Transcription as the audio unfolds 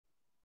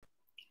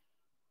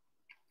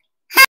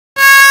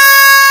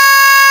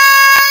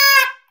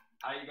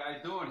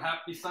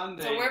Happy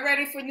Sunday. So we're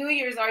ready for New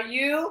Year's. Are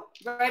you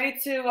ready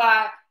to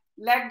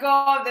let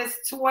go of this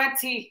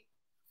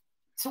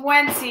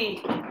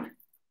 2020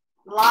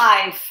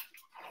 life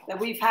that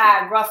we've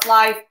had? Rough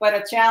life, but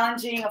a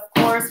challenging, of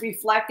course,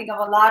 reflecting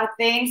of a lot of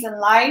things in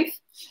life.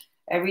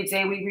 Every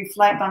day we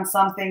reflect on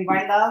something,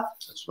 right, love?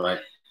 That's right.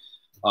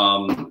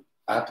 I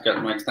have to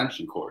get my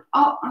extension cord.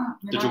 Oh,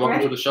 did you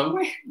welcome to the show?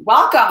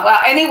 Welcome.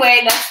 Well, anyway,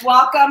 let's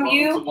welcome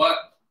you. To what?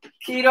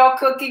 Keto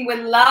Cooking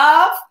with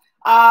Love.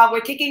 We're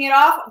kicking it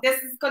off.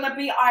 This is going to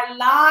be our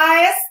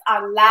last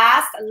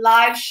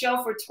live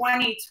show for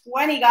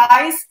 2020,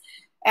 guys.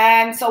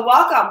 And so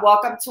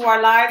welcome to our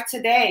live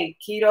today.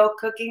 Keto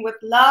Cooking with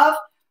Love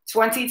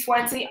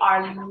 2020,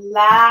 our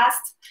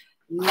last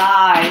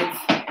live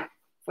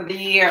for the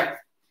year.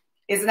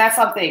 Isn't that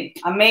something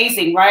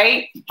amazing,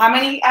 right? How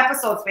many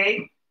episodes,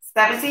 babe?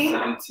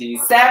 17?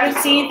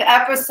 17th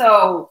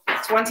episode,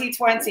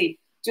 2020.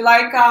 Do you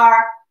like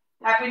our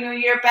Happy New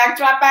Year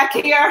backdrop back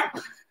here?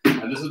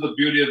 And this is the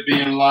beauty of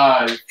being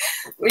live.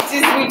 We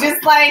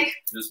just like...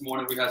 This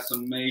morning we had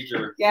some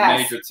major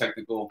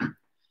technical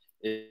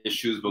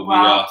issues, but we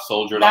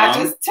soldiered on. Not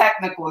just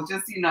technical,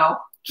 just,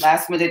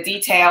 last minute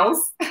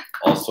details.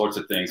 All sorts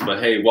of things.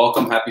 But hey,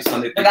 welcome. Happy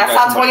Sunday. But that's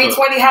how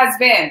 2020 has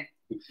been.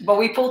 But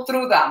we pulled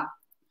through them.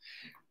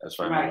 That's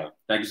right.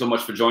 Thank you so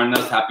much for joining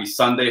us. Happy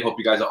Sunday. Hope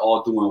you guys are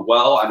all doing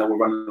well. I know we're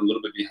running a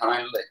little bit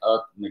behind.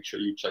 Make sure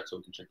you check so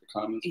we can check the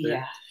comments.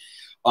 Yeah.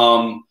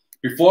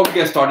 Before we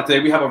get started today,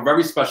 we have a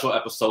very special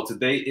episode.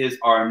 Today is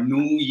our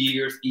New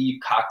Year's Eve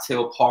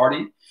cocktail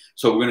party.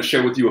 So we're going to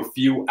share with you a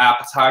few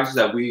appetizers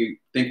that we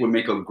think would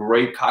make a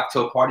great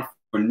cocktail party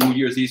for New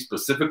Year's Eve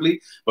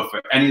specifically, but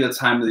for any other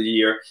time of the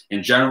year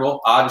in general.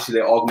 Obviously,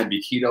 they're all going to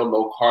be keto,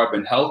 low carb,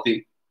 and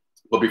healthy.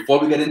 But before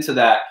we get into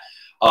that,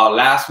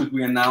 last week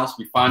we announced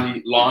we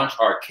finally launched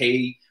our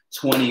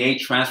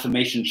K28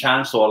 Transformation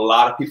Challenge. So a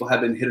lot of people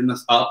have been hitting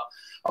us up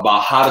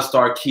about how to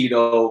start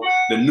keto.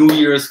 The New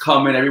Year is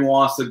coming. Everyone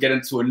wants to get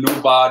into a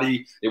new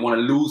body. They want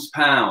to lose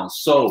pounds.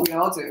 So we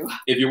all do.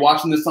 If you're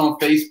watching this on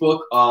Facebook,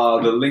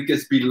 the link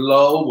is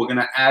below. We're going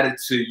to add it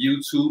to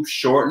YouTube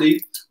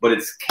shortly, but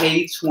it's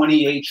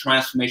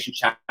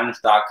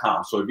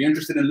K28TransformationChallenge.com. So if you're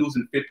interested in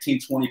losing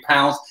 15, 20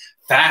 pounds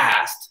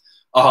fast,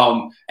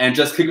 and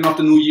just kicking off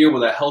the new year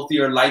with a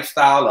healthier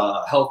lifestyle,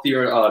 a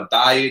healthier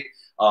diet,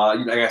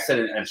 like I said,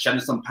 and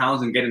shedding some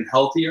pounds and getting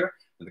healthier,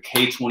 the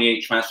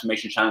K28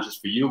 Transformation Challenge is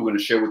for you. We're going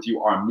to share with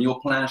you our meal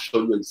plan,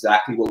 show you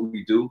exactly what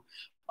we do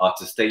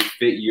to stay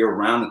fit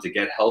year-round and to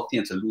get healthy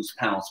and to lose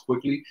pounds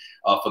quickly.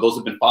 For those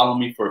who've been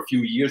following me for a few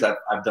years,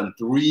 I've done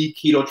 3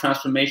 keto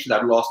transformations.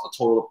 I've lost a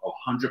total of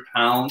 100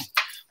 pounds,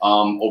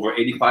 over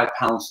 85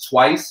 pounds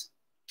twice.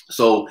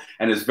 So,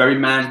 and it's very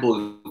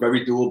manageable, it's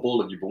very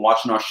doable. If you've been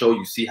watching our show,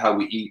 you see how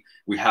we eat.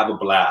 We have a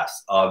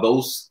blast.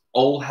 Those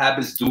old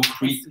habits do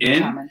creep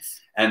in.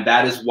 And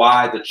that is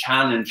why the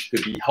challenge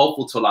could be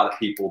helpful to a lot of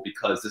people,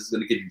 because this is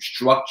going to give you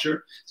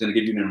structure. It's going to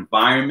give you an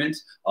environment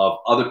of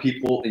other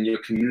people in your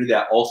community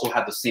that also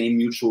have the same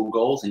mutual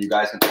goals, and you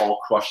guys can all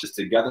crush this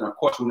together. And of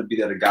course, we're going to be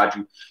there to guide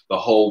you the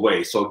whole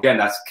way. So again,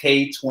 that's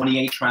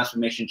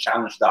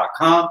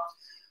K28TransformationChallenge.com.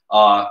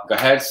 Go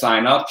ahead,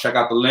 sign up, check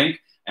out the link,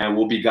 and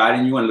we'll be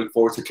guiding you and look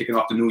forward to kicking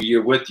off the new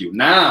year with you.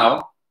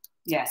 Now,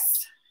 yes.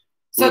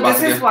 So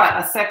this is what,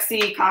 a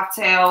sexy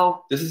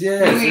cocktail. This is New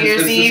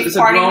Year's Eve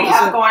party we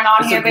have going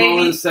on here,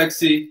 baby.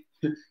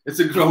 It's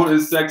a grown and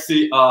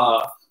sexy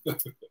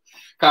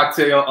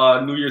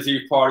cocktail New Year's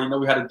Eve party. You know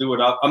we had to do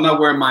it up. I'm not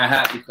wearing my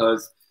hat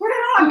because put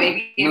it on,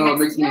 baby. No, it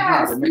makes me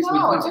hot. It makes me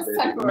hot. Just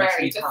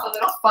temporary, just a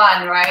little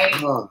fun, right?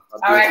 Oh,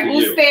 all right,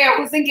 who's there?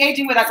 Who's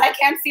engaging with us? I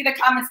can't see the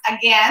comments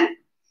again.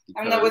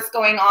 I don't know what's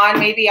going on.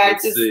 Maybe I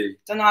just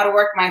don't know how to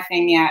work my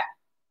thing yet.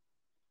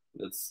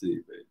 Let's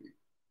see, baby.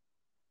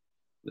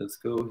 Let's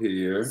go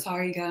here.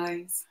 Sorry,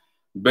 guys.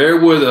 Bear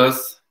with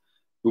us.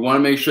 We want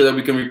to make sure that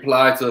we can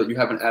reply to you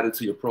haven't added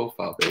to your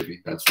profile, baby.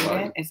 That's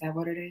right. Is that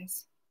what it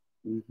is?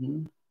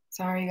 Mm-hmm.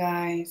 Sorry,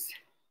 guys.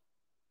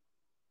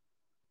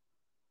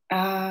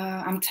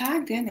 I'm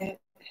tagged in it.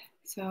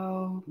 So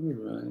all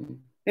right.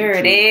 There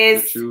it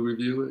is. Did you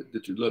review it?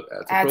 Did you look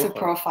add to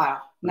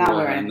profile? Now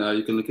we're in. Now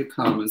you can look at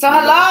comments. So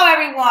hello,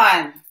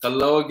 everyone.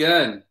 Hello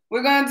again.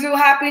 We're going to do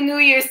Happy New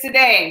Year's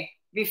today,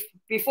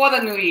 before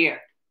the new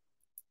year.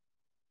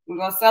 We're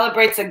going to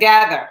celebrate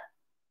together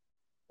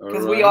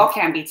because we all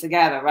can't be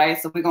together, right?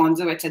 So we're going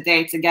to do it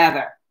today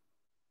together.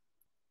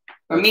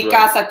 From mi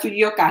casa to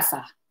your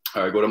casa.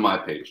 All right, go to my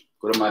page.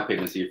 Go to my page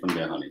and see it from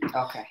there, honey.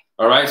 Okay.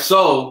 All right,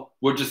 so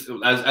we're just,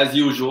 as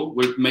usual,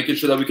 we're making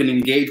sure that we can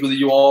engage with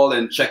you all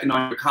and checking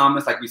on your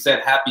comments. Like we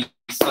said, happy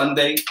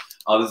Sunday.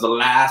 This is the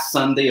last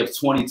Sunday of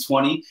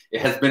 2020. It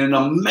has been an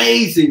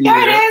amazing year.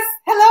 There it is.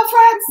 Hello,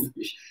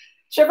 friends.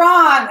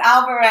 Sharon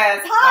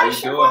Alvarez. Hi,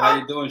 Sharon. How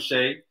you doing,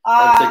 Shay?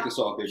 Let's take this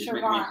off, baby. Make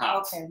me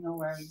hot. Okay, no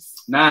worries.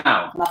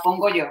 Now. La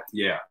pongo yo.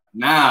 Yeah.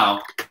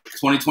 Now,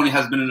 2020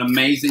 has been an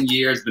amazing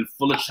year. It's been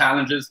full of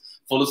challenges,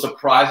 full of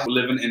surprises. We're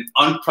living in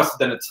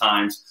unprecedented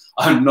times.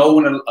 No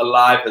one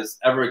alive has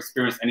ever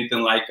experienced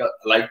anything like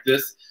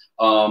this.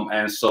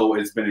 And so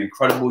it's been an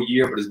incredible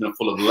year, but it's been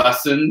full of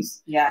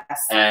lessons. Yes.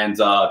 And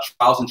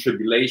trials and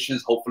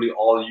tribulations. Hopefully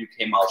all of you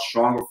came out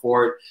stronger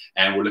for it.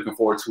 And we're looking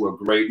forward to a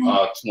great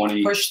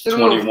 2021. Push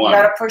through. You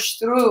got to push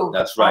through.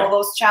 That's right. All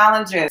those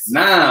challenges.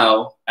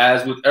 Now,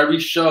 as with every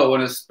show,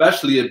 and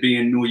especially it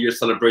being New Year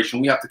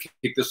celebration, we have to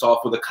kick this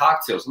off with a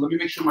cocktail. So let me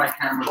make sure my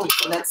camera is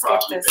let's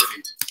get this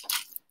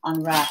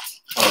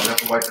unwrapped. Oh, you have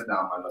to wipe it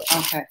down, my love.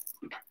 Okay.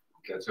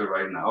 Get to it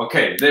right now.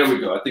 Okay, there we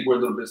go. I think we're a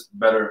little bit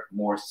better,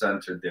 more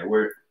centered there.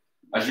 We're,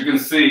 as you can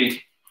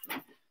see,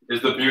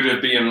 is the beauty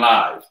of being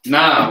live.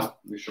 Now,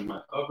 let me show my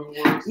oven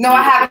works. No,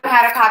 I haven't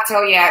had a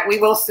cocktail yet. We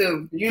will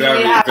soon.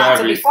 Usually have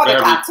cocktail before the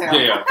cocktail.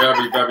 Yeah,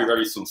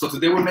 very soon. So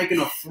today we're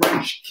making a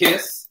French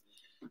kiss,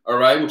 all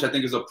right, which I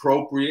think is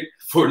appropriate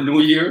for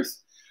New Year's.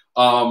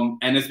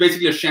 And it's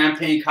basically a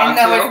champagne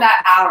cocktail. And no, it's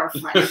not our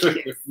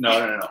French kiss.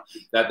 No.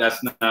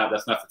 That's not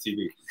for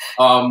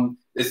TV.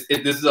 This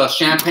is a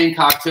champagne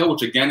cocktail,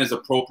 which again is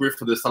appropriate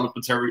for the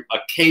celebratory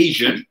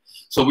occasion.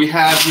 So we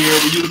have here,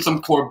 we're using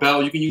some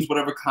Corbel. You can use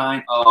whatever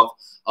kind of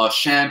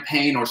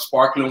champagne or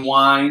sparkling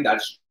wine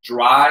that's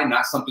dry,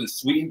 not something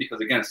sweetened, because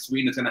again,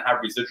 sweetened is gonna have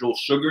residual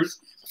sugars,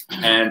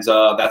 and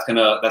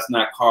that's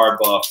not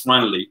carb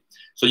friendly.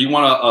 So you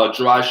want a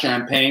dry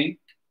champagne,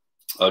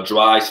 a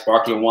dry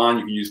sparkling wine.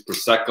 You can use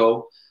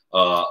Prosecco,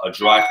 a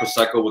dry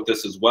Prosecco with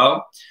this as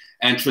well.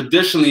 And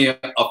traditionally, a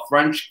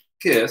French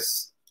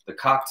kiss, the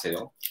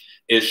cocktail,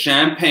 is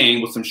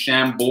champagne with some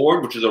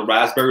Chambord, which is a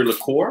raspberry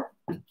liqueur.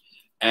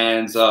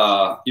 And,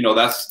 you know,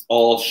 that's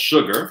all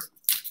sugar.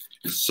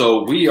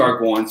 So we are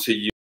going to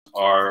use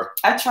our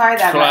I tried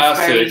that classic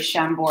raspberry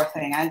Chambord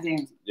thing. I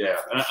didn't. Yeah,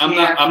 and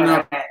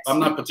I'm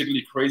not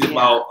particularly crazy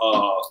about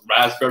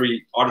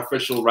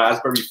artificial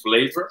raspberry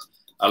flavor.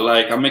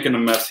 I'm making a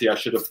mess here. I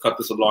should have cut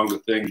this along the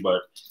thing,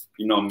 but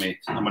you know me,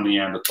 I'm a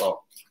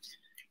Neanderthal.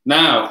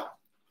 Now,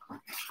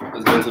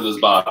 let's get into this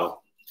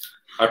bottle.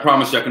 I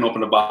promise you I can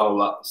open a bottle a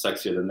lot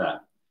sexier than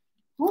that.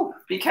 Ooh,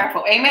 be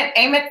careful. Aim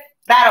it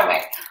that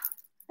away.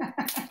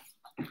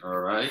 All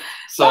right.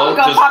 So we're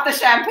gonna pop the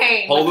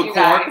champagne. Hold the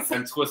cork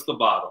and twist the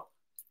bottle.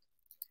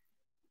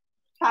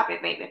 Pop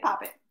it, baby,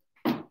 pop it.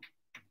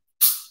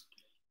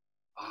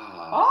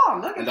 Oh,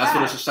 look at that. And that's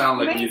what it should sound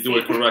like when you do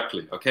it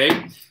correctly,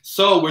 okay?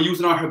 So we're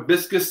using our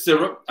hibiscus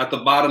syrup at the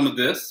bottom of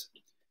this.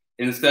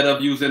 Instead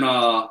of using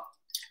a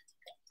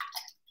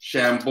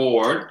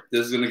Chambord,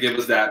 this is going to give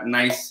us that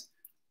nice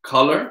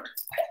color,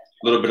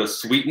 a little bit of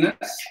sweetness,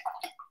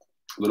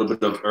 a little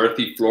bit of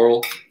earthy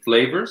floral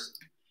flavors.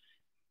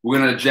 We're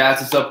going to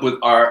jazz this up with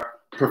our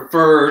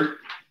preferred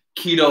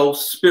keto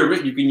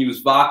spirit. You can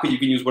use vodka, you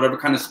can use whatever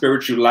kind of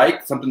spirit you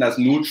like, something that's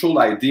neutral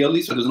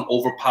ideally, so it doesn't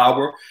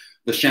overpower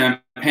the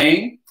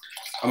champagne.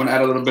 I'm gonna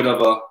add a little bit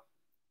of a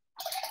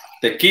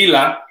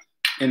tequila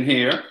in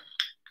here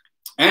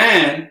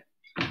and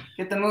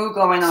get the mood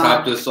going on.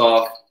 Top this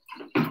off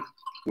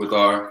with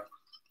our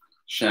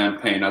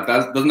champagne. Now,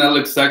 doesn't that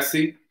look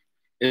sexy?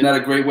 Isn't that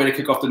a great way to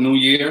kick off the new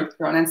year?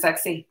 Grown and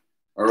sexy.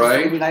 All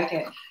right. We like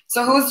it.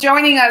 So who's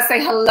joining us?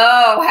 Say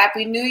hello.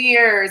 Happy New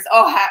Year's.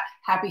 Oh,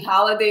 happy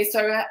holidays,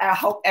 sir. I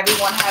hope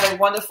everyone had a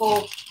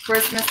wonderful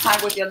Christmas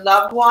time with your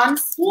loved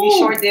ones. Ooh. We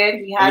sure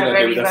did. We had a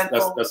very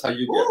eventful. That's how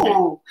you get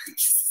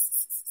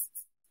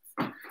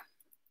me.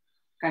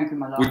 Thank you,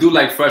 my love. We do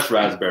like fresh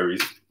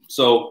raspberries.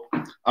 So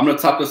I'm going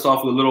to top this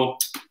off with a little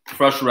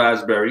fresh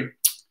raspberry.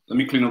 Let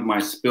me clean up my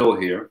spill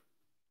here.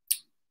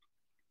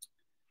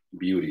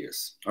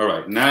 Beauteous. All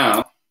right,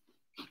 now.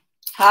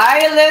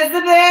 Hi,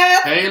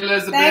 Elizabeth. Hey,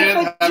 Elizabeth.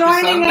 Thanks for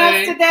joining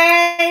us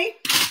today.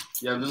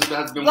 Yeah, Elizabeth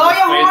has been blow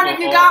your horn if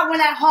you got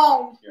one at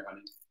home. Here,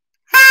 honey.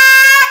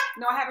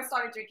 No, I haven't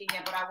started drinking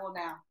yet, but I will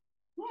now.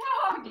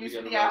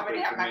 Usually I already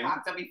have my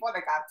cocktail before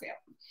the cocktail.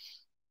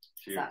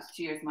 Cheers. So,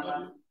 cheers, my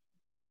love.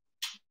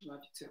 Love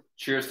you too.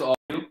 Cheers to all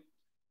of you.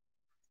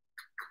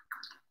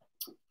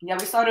 Yeah,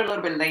 we started a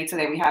little bit late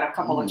today. We had a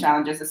couple of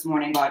challenges this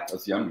morning, but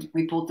that's yummy.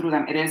 We pulled through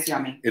them. It is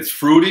yummy. It's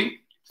fruity.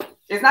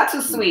 It's not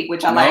too sweet,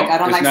 which I like. I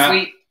don't like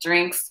sweet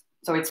drinks,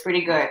 so it's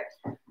pretty good.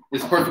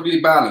 It's perfectly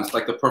balanced,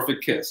 like the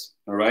perfect kiss.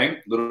 All right,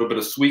 a little bit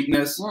of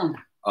sweetness,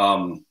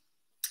 a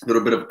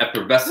little bit of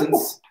effervescence.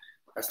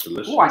 Ooh. That's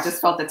delicious. Oh, I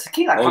just felt the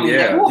tequila. Oh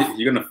yeah,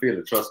 you're gonna feel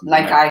it. Trust me.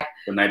 Like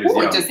the night is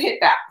young. Just hit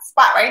that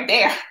spot right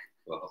there.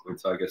 Well, wait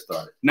till I get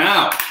started.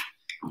 Now,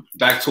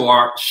 back to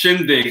our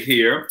shindig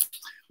here.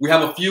 We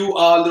have a few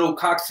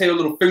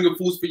little finger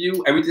foods for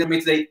you. Everything I made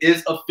today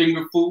is a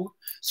finger food.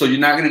 So you're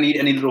not going to need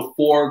any little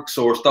forks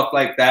or stuff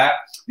like that.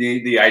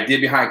 The idea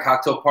behind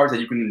cocktail parties is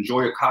that you can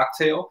enjoy a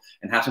cocktail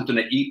and have something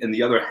to eat in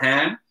the other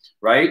hand,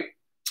 right?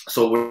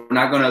 So we're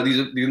not going to, these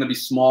are going to be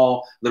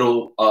small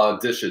little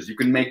dishes. You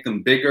can make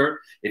them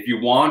bigger if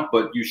you want,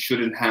 but you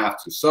shouldn't have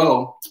to.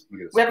 So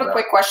we have a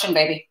quick question,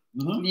 baby.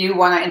 You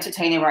want to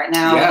entertain it right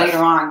now or later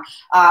on.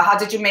 How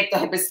did you make the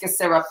hibiscus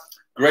syrup?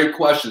 Great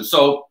question.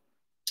 So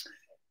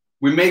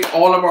we make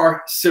all of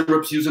our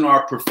syrups using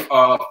our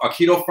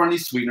keto-friendly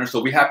sweetener.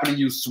 So we happen to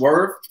use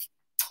Swerve.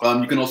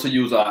 You can also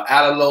use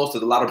Allulose.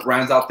 There's a lot of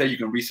brands out there. You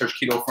can research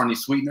keto-friendly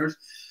sweeteners.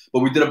 But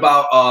we did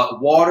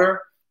about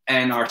water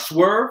and our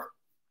Swerve.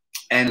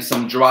 and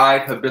some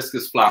dried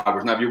hibiscus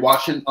flowers. Now, if you're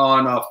watching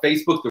on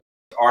Facebook,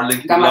 our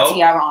link got below. My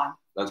tiara on.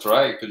 That's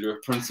right, because you're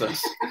a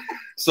princess.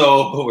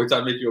 So we're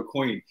trying to make you a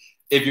queen.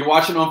 If you're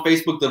watching on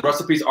Facebook, the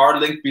recipes are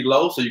linked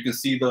below, so you can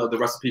see the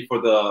recipe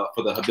for the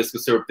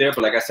hibiscus syrup there.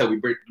 But like I said,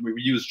 we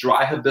use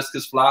dry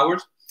hibiscus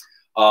flowers,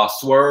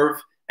 swerve,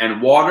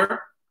 and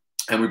water,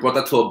 and we brought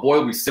that to a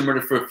boil. We simmered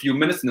it for a few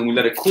minutes, and then we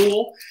let it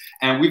cool.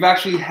 And we've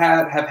actually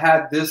have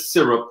had this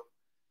syrup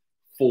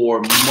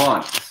for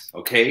months.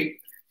 Okay,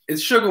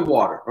 it's sugar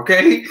water.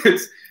 Okay,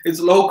 it's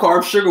low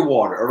carb sugar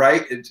water. All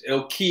right,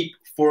 it'll keep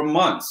for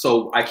months.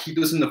 So I keep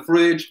this in the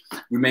fridge.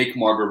 We make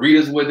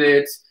margaritas with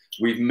it.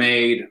 We've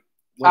made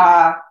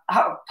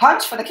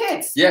punch for the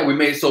kids. Yeah, we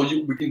made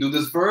we can do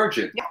this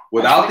virgin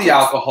without the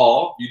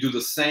alcohol. You do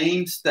the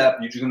same step.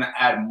 You're just gonna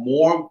add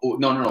more.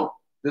 No.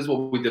 This is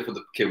what we did for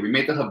the kid. We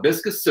made the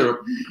hibiscus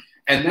syrup,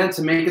 and then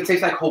to make it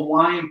taste like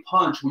Hawaiian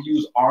punch, we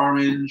use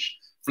orange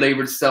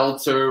flavored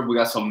seltzer. We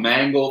got some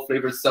mango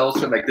flavored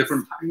seltzer, like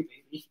different.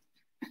 This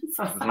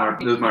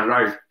is my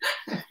right.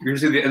 You can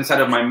see the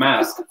inside of my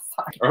mask.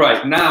 All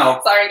right,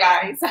 now. Sorry,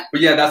 guys.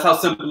 But yeah, that's how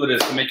simple it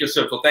is to make your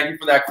syrup. So thank you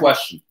for that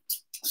question.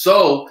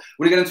 So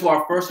we're gonna get into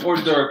our first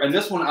hors d'oeuvre, and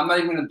this one I'm not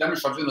even gonna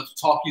demonstrate. I'm just gonna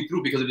talk you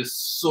through because it is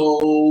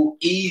so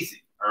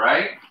easy. All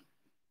right.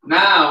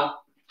 Now,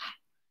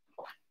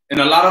 in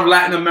a lot of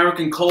Latin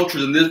American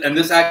cultures, and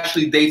this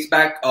actually dates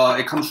back.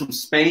 It comes from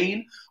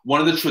Spain.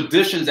 One of the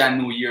traditions at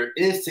New Year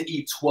is to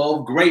eat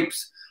 12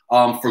 grapes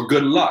for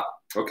good luck.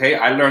 Okay,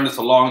 I learned this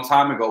a long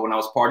time ago when I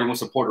was partying with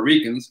some Puerto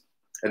Ricans,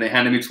 and they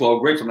handed me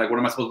 12 grapes. I'm like, what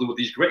am I supposed to do with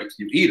these grapes?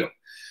 You eat them.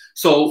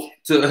 So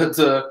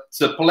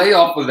to play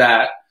off of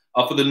that.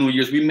 For the New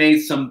Year's, we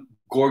made some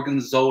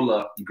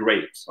Gorgonzola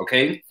grapes,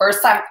 okay?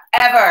 First time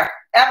ever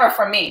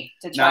for me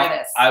to try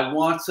this. I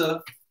want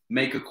to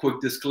make a quick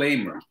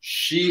disclaimer.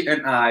 She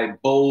and I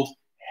both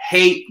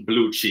hate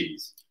blue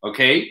cheese,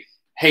 okay?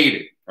 Hate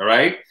it, all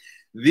right?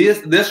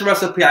 This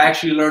recipe I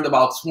actually learned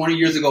about 20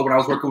 years ago when I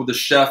was working with a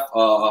chef,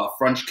 a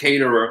French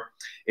caterer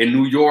in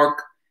New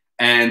York,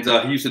 and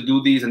he used to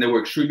do these, and they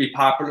were extremely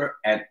popular,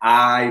 and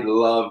I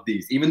love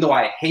these. Even though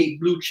I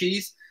hate blue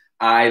cheese,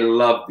 I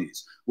love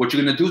these. What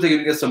you're gonna do is you're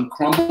gonna get some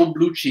crumbled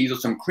blue cheese or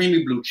some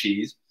creamy blue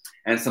cheese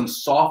and some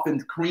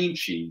softened cream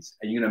cheese,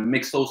 and you're gonna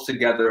mix those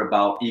together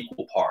about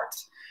equal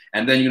parts.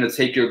 And then you're gonna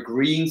take your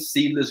green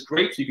seedless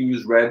grapes. You can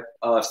use red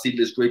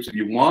seedless grapes if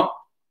you want.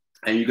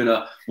 And you're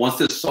gonna, once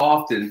they're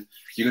softened,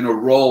 you're gonna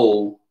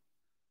roll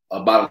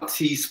about a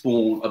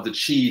teaspoon of the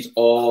cheese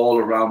all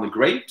around the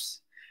grapes.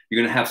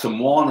 You're gonna have some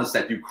walnuts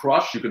that you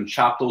crush. You can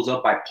chop those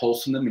up by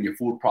pulsing them in your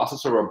food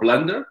processor or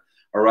blender.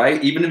 All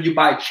right. Even if you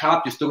buy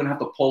chopped, you're still gonna have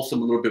to pulse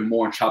them a little bit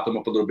more and chop them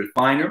up a little bit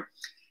finer.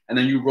 And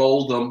then you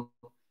roll them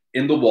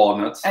in the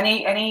walnuts.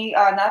 Any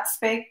nuts,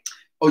 babe?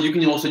 Oh, you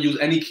can also use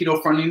any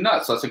keto-friendly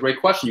nuts. So that's a great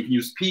question. You can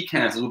use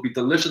pecans. It will be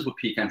delicious with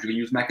pecans. You can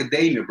use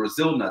macadamia,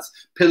 Brazil nuts,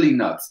 pili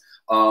nuts.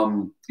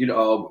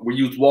 We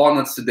use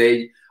walnuts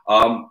today.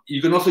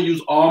 You can also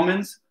use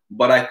almonds,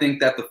 but I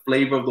think that the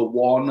flavor of the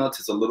walnuts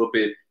is a little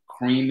bit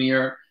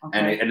creamier,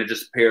 okay, and it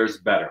just pairs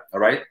better. All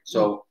right.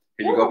 So.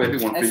 Here you go, baby.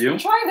 One for you.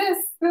 Try this.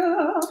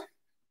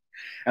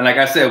 And like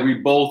I said, we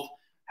both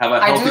have a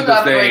healthy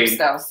disdain. Grapes,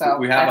 though, so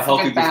we have a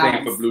healthy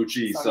disdain for blue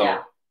cheese. So,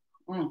 yeah.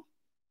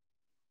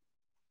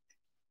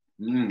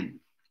 And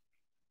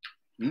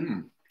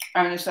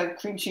you said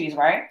cream cheese,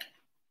 right?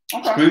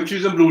 Okay. Cream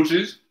cheese and blue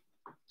cheese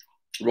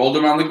rolled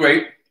around the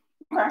grape.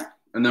 Okay.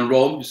 And then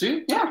rolled. You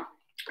see? Yeah.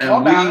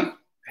 And we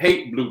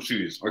hate blue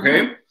cheese.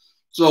 Okay.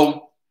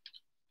 So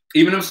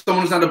even if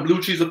someone's not a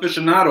blue cheese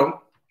aficionado,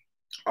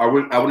 I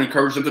would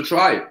encourage them to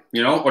try it,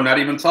 or not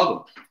even tell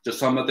them. Just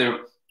tell them that they're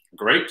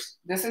grapes.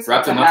 This is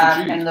what to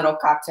have in little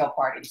cocktail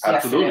parties.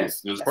 Absolutely.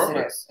 Yes, it is. It's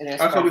perfect. It is.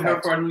 That's what we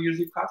have for our New Year's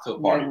Eve cocktail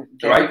party.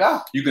 There you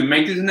go. You can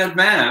make these in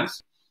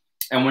advance,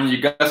 and when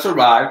your guests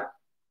arrive,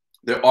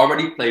 they're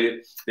already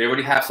plated. They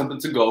already have something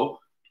to go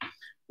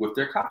with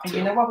their cocktail. And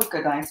you know what would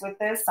go nice with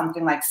this?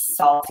 Something like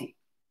salty,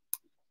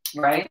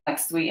 right? Like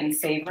sweet and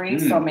savory.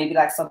 So maybe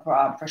like some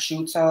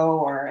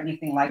prosciutto or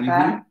anything like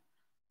that.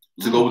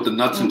 To go with the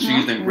nuts and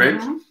cheese and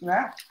grapes.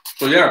 Yeah.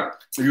 So yeah,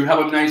 if you have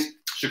a nice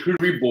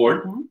charcuterie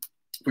board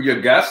for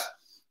your guests,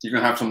 you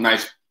can have some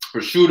nice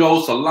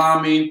prosciutto,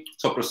 salami,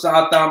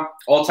 sopressata,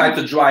 all types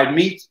of dried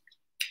meats,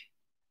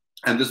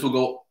 and this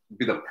will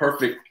be the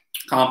perfect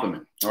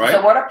complement. All right.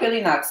 So what are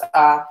pili nuts?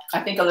 I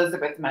think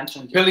Elizabeth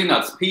mentioned pili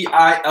nuts.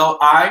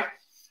 P-I-L-I.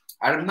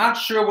 I'm not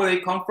sure where they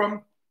come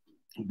from.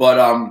 But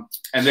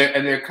and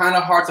they're kind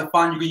of hard to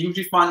find. You can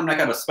usually find them like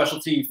at a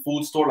specialty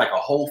food store, like a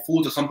Whole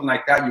Foods or something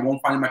like that. You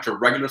won't find them at your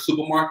regular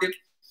supermarket.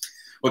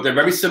 But they're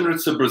very similar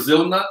to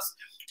Brazil nuts.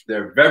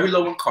 They're very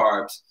low in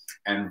carbs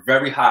and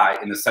very high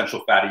in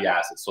essential fatty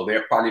acids. So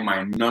they're probably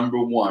my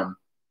 #1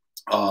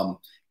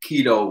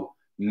 keto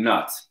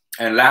nuts.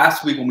 And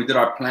last week when we did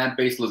our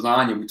plant-based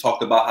lasagna, we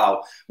talked about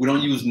how we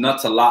don't use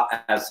nuts a lot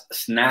as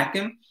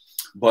snacking,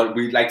 but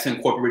we like to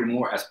incorporate it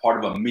more as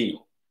part of a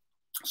meal.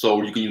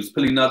 So you can use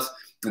pili nuts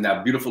in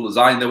that beautiful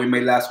lasagna that we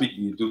made last week.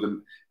 You can do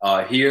them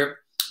here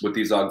with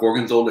these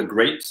Gorgonzola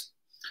grapes.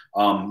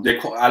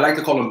 I like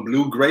to call them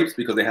blue grapes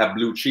because they have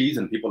blue cheese,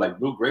 and people like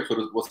blue grapes.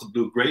 What's the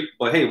blue grape?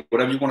 But hey,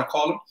 whatever you want to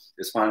call them,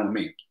 it's fine with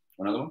me.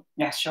 Another one?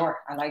 Yeah, sure.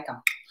 I like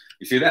them.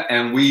 You see that?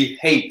 And we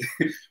hate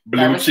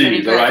blue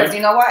cheese, all right? Because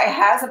you know what? It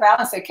has a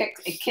balance. It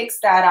kicks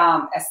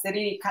that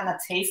acidity kind of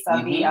taste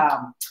of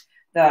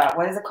the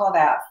what is it called?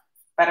 That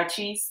feta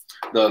cheese?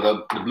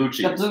 The blue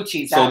cheese. The blue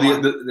cheese. So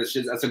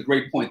that's a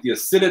great point. The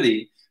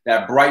acidity,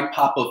 that bright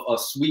pop of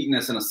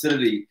sweetness and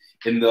acidity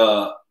in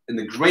the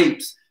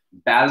grapes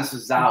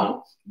balances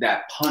out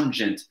that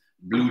pungent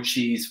blue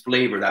cheese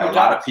flavor that a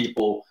lot of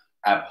people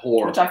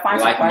abhor, which I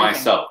find like surprising.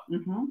 myself.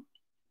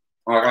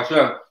 Like I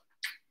said,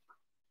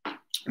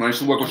 when I used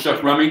to work with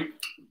Chef Remy,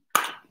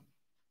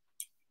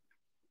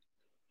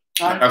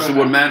 at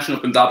Wood Mansion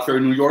up in Dobbs Ferry,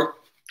 New York,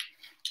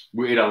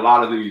 we ate a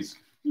lot of these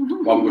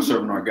while we were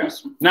serving our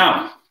guests.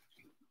 Now,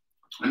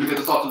 let me get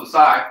this off to the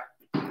side.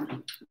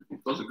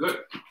 Those are good.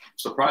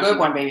 Surprising. Good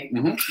one, baby.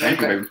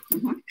 Thank you, baby.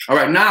 All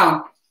right,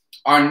 now,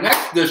 our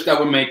next dish that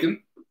we're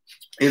making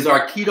is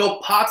our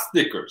keto pot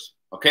stickers,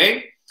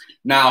 okay?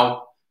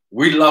 Now,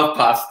 we love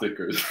pot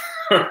stickers,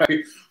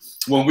 right?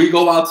 When we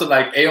go out to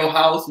like Ale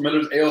House,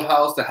 Miller's Ale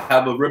House, to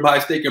have a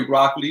ribeye steak and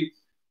broccoli,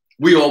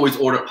 we always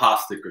order pot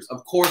stickers.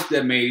 Of course,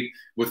 they're made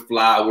with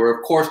flour.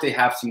 Of course, they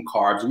have some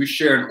carbs. We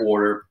share an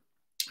order.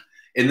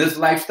 In this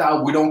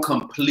lifestyle, we don't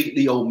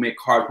completely omit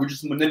carbs. We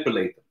just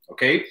manipulate them,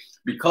 okay?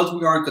 Because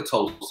we are in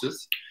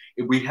ketosis,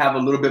 we have a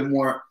little bit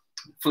more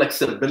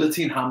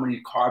flexibility in how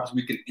many carbs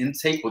we can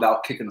intake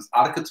without kicking us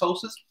out of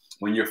ketosis.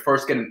 When you're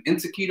first getting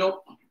into keto,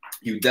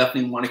 you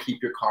definitely want to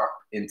keep your carb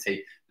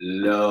intake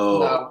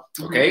low,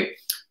 okay?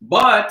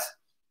 But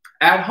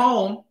at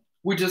home,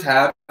 we just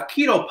have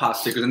keto pot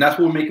stickers, and that's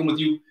what we're making with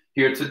you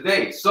here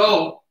today.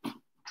 So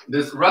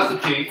this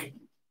recipe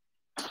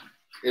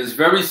is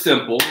very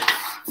simple.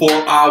 For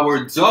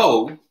our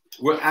dough,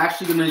 we're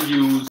actually going to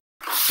use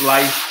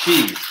sliced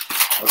cheese,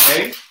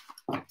 okay?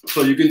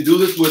 So you can do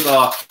this with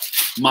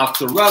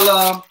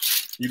mozzarella.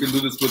 You can do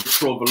this with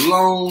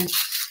provolone.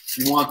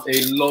 You want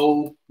a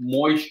low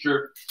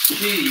moisture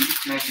cheese.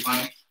 Thank you,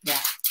 honey. Yeah.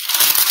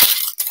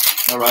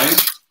 All right.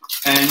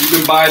 And you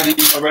can buy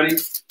these already.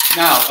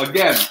 Now,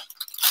 again,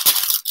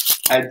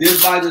 I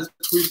did buy this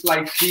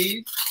pre-sliced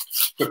cheese.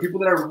 For people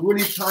that are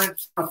really trying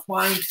to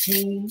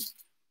fine-tune,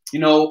 you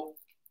know,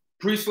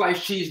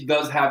 pre-sliced cheese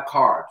does have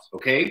carbs,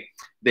 okay?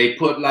 They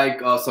put like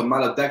some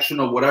maltodextrin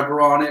or whatever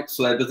on it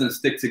so that it doesn't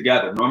stick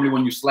together. Normally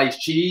when you slice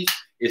cheese,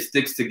 it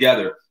sticks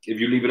together if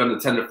you leave it on the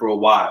tender for a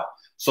while.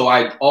 So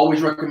I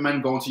always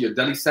recommend going to your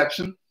deli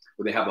section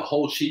where they have the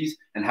whole cheese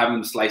and having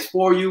them slice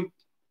for you.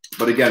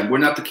 But again, we're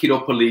not the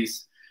keto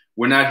police.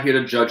 We're not here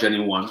to judge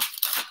anyone.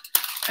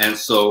 And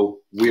so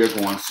we are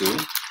going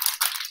to,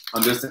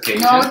 on this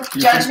occasion. No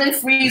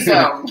judgment-free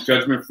zone.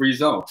 Judgment-free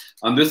zone.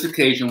 On this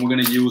occasion, we're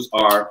going to use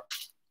our...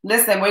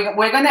 Listen, we're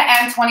going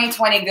to end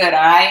 2020 good,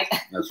 all right?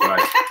 That's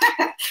right.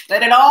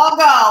 Let it all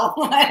go.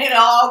 Let it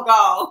all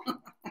go.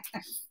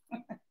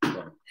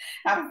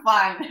 Have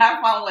fun.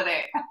 Have fun with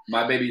it.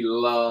 My baby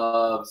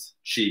loves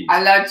cheese.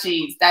 I love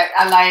cheese.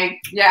 I like,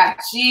 yeah,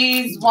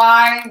 cheese,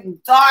 wine,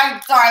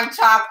 dark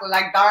chocolate.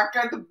 Like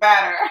darker, the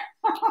better.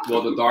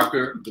 Well, the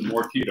darker, the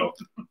more keto.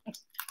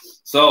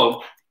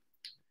 So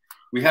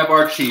we have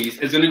our cheese.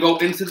 It's going to go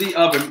into the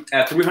oven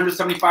at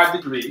 375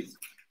 degrees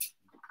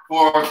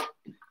for...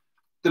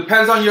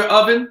 Depends on your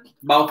oven,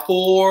 about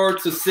 4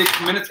 to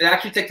 6 minutes. It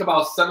actually takes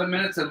about 7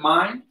 minutes in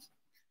mine.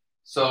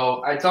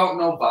 So I don't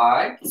know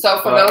why. So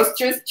for those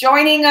just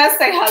joining us,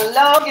 say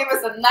hello. Give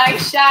us a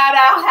nice shout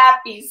out.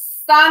 Happy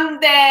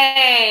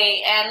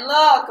Sunday. And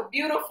look, a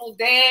beautiful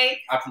day.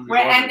 We're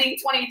ending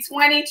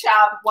 2020.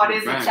 What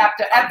is it?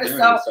 Chapter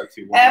episode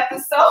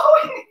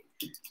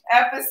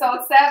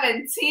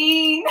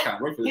 17.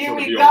 Here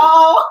we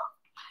go.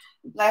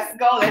 Let's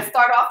go. Let's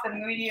start off the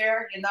new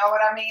year. You know what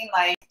I mean?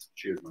 Like,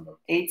 cheers, my love.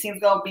 18's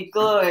gonna be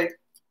good.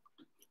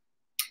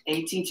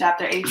 18,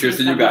 chapter 18. Cheers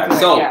to you guys.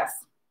 So, yes.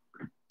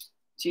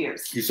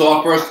 Cheers. You saw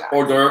our first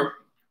hors d'oeuvre,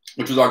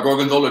 which was our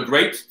Gorgonzola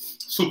Grapes.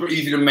 Super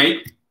easy to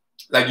make.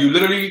 Like, you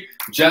literally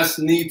just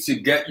need to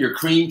get your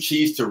cream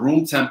cheese to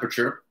room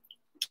temperature.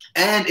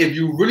 And if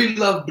you really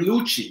love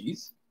blue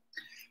cheese,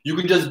 you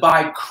can just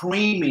buy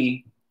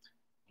creamy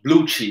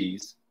blue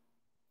cheese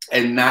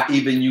and not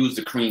even use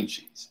the cream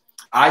cheese.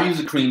 I use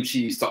the cream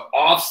cheese to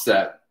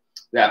offset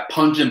that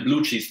pungent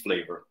blue cheese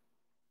flavor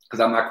because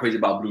I'm not crazy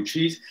about blue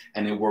cheese,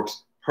 and it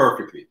works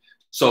perfectly.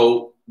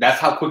 So that's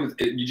how quick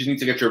you just need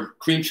to get your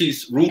cream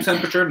cheese room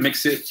temperature,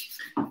 mix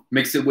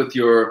it with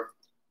your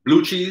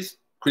blue cheese,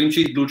 cream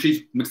cheese, blue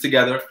cheese, mix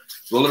together,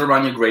 roll it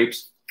around your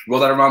grapes, roll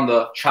that around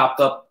the chopped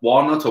up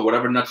walnuts or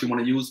whatever nuts you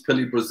want to use,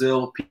 Pili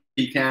Brazil,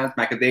 pecans,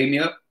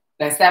 macadamia.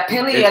 That's that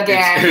Pili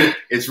again.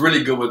 It's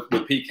really good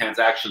with pecans,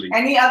 actually.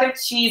 Any other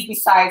cheese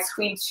besides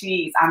cream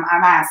cheese? I'm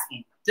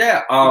asking.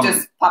 Yeah.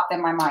 Just popped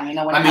in my mind. You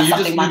know, when I mean, you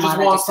just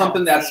want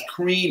something that's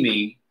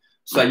creamy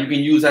so that you can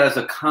use that as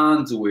a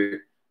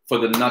conduit for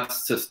the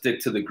nuts to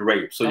stick to the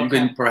grape. So you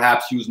can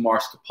perhaps use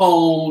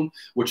mascarpone,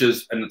 which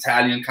is an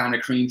Italian kind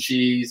of cream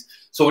cheese.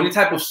 So any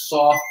type of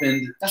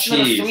softened That's cheese. a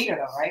little sweeter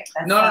though, right?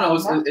 That's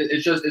No.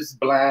 It's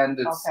bland.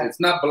 It's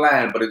not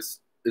bland, but it's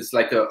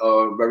like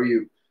a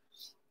very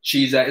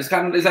cheese.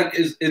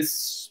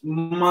 It's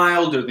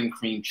milder than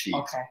cream cheese.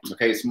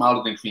 Okay, it's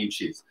milder than cream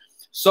cheese.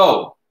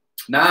 So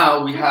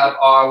now we have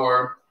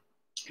our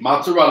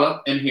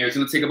mozzarella in here. It's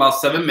gonna take about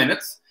 7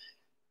 minutes.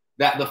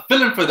 The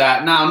filling for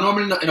that, now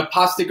normally in a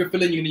Potsticker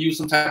filling, you're gonna use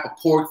some type of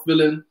pork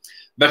filling,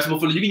 vegetable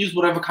filling. You can use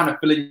whatever kind of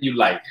filling you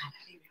like.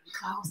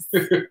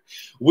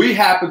 We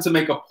happen to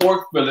make a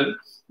pork filling.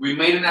 We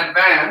made in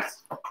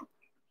advance,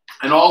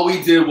 and all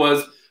we did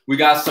was we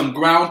got some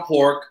ground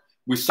pork.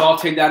 We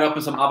sauteed that up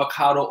in some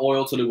avocado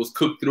oil till it was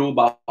cooked through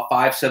about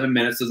 5-7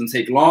 minutes. Doesn't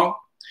take long.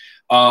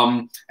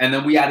 And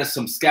then we added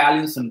some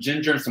scallions, some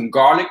ginger, and some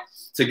garlic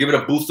to give it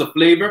a boost of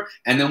flavor.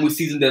 And then we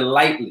seasoned it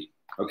lightly.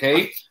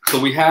 Okay, so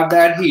we have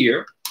that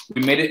here.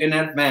 We made it in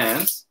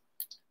advance.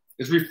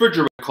 It's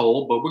refrigerator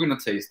cold, but we're gonna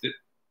taste it.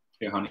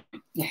 Here, honey.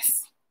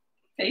 Yes.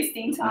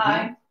 Tasting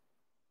time.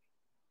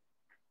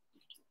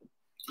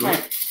 Good.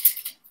 Right.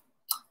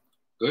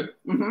 Good.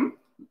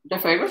 The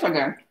flavors are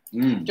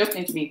good. Just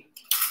need to be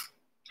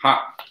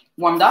hot,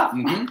 warmed up.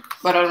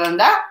 But other than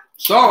that,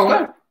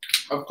 so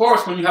of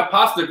course, when you have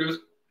Potstickers,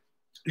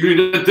 you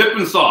need a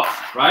dipping sauce,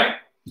 right?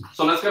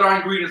 So let's get our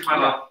ingredients, my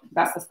love.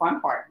 That's the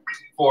fun part.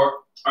 For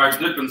our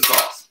dipping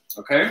sauce,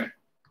 okay?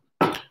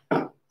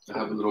 I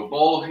have a little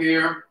bowl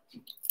here.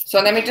 So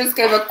let me just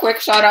give a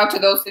quick shout out to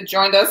those that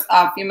joined us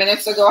a few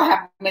minutes ago. I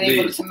haven't been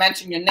able to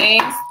mention your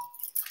names.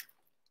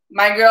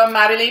 My girl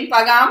Marilyn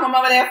Pagan from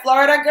over there,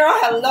 Florida, girl.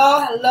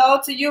 Hello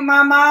to you,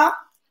 mama.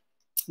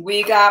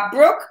 We got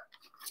Brooke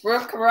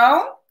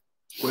Carone.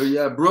 Well,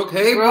 yeah, Brooke.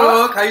 Hey,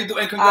 Brooke. How you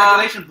doing?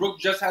 Congratulations. Brooke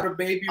just had a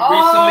baby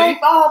recently.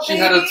 She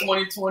had a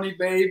 2020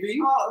 baby.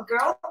 Oh,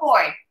 girl,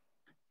 boy.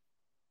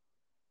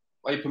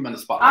 Why you put me on the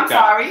spot? I'm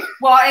sorry.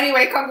 Well,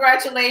 anyway,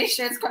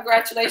 congratulations,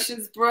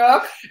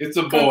 Brooke. It's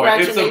a boy.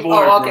 It's a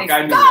boy, oh, okay. Brooke.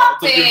 I knew that.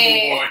 It's a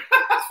beautiful boy.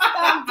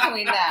 Stop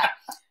doing that.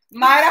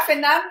 Mayra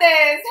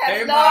Fernandez.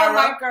 Hello, Mayra.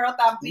 My girl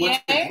también.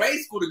 Went to grade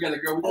school together,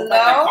 girl. We both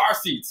had like car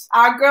seats.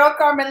 Our girl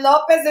Carmen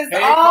Lopez is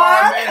on.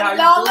 Carmen, how you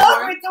doing? Look,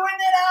 we're doing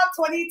it up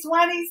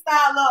 2020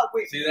 style.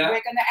 Look, see that?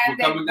 We're gonna end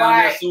we're coming down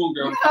there soon,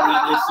 girl. We're coming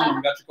down there soon.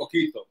 We got your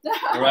coquito.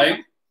 All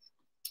right.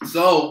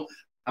 So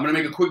I'm gonna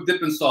make a quick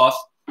dipping sauce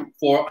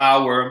for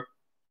our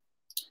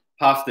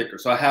Potsticker.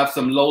 So I have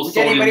some low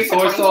sodium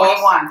soy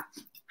sauce.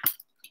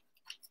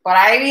 Por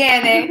ahí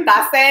viene,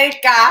 está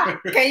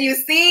cerca. Can you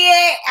see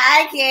it?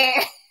 I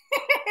can't.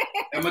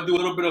 I'm gonna do a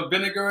little bit of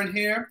vinegar in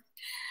here.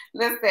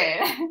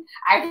 Listen,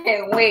 I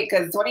can't wait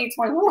because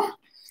 2020.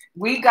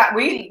 We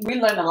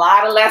learned a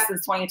lot of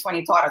lessons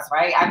 2020 taught us,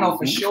 right? I know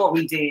for sure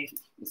we did.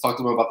 Let's talk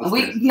to them about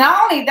this.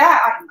 Not only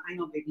that, I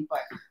know, baby, but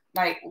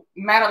like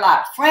met a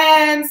lot of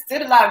friends,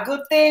 did a lot of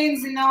good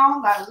things, you know,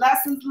 a lot of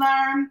lessons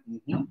learned,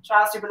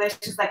 trials,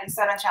 tribulations, like you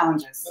said, and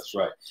challenges. That's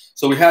right.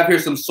 So we have here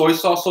some soy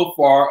sauce so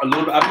far. A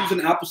little bit. I'm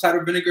using apple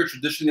cider vinegar.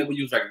 Traditionally, we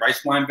use like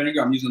rice wine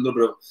vinegar. I'm using a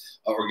little bit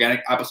of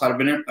organic apple cider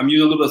vinegar. I'm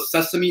using a little bit of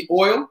sesame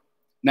oil.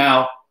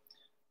 Now,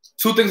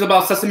 two things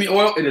about sesame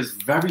oil: it is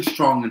very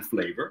strong in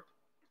flavor.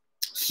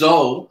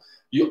 So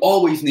you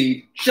always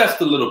need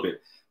just a little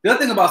bit. The other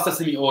thing about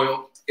sesame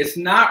oil, it's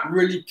not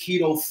really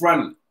keto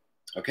friendly.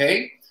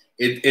 Okay.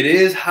 It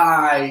is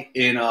high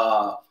in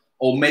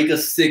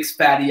omega-6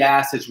 fatty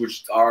acids,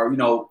 which are, you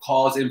know,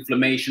 cause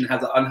inflammation,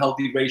 has an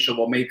unhealthy ratio of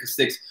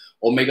omega-6,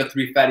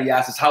 omega-3 fatty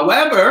acids.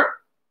 However,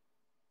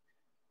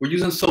 we're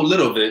using so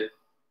little of it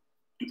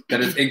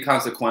that it's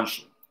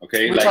inconsequential.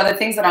 Okay. Which are the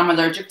things that I'm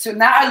allergic to?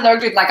 Not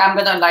allergic, like I'm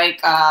gonna like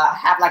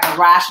have like a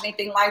rash,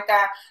 anything like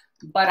that.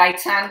 But I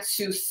tend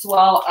to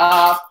swell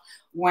up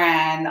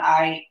when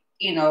I,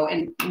 you know,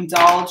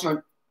 indulge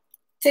or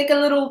take a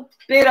little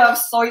bit of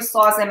soy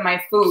sauce in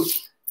my food,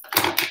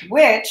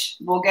 which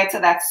we'll get to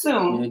that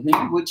soon.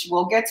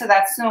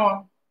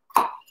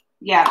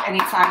 Yeah,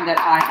 anytime that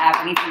I have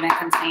anything that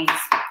contains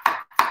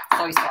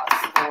soy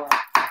sauce or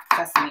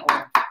sesame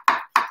oil.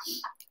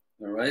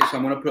 All right, so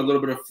I'm gonna put a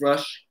little bit of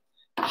fresh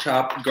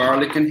chopped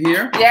garlic in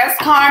here. Yes,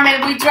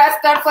 Carmen, we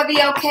dressed up for the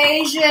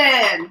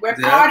occasion. We're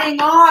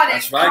partying on.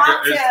 That's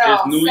right,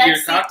 it's New Year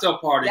cocktail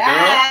party, girl.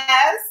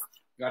 Yes.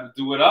 Gotta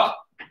do it up.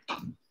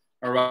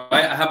 All right,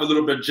 I have a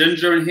little bit of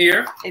ginger in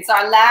here. It's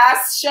our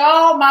last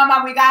show,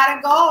 Mama. We gotta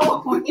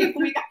go.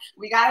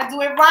 we gotta do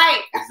it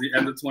right. It's the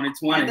end of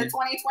 2020. End of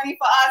 2020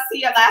 for us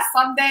here. Last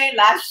Sunday,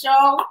 last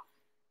show.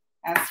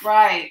 That's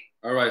right.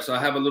 All right, so I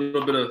have a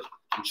little bit of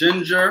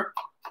ginger,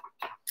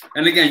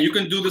 and again, you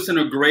can do this in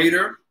a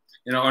grater,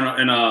 you know,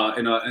 in a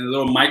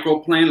little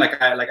microplane like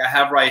I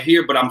have right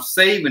here. But I'm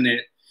saving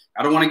it.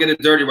 I don't want to get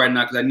it dirty right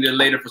now because I need it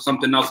later for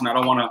something else, and I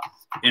don't want to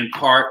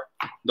impart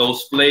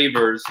those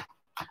flavors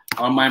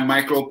on my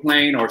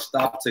microplane or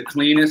stop to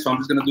clean it. So I'm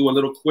just gonna do a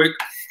little quick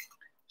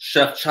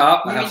chef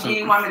chop.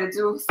 You want me to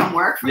do some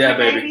work for you,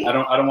 baby? I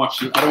don't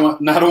want you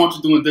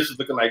doing dishes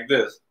looking like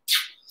this.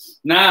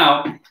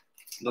 Now,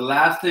 the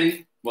last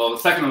thing, well, the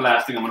second to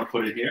last thing I'm gonna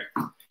put in here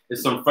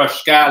is some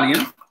fresh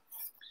scallion.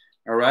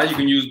 All right, you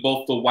can use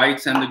both the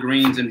whites and the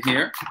greens in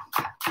here.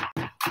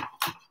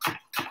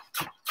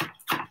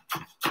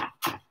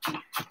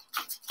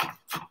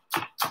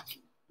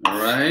 All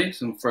right,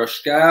 some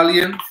fresh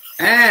scallion.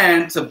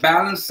 And to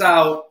balance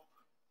out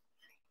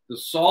the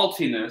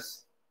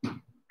saltiness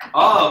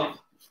of,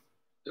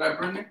 did I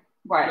bring it?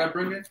 What? Did I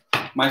bring it?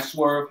 My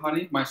swerve,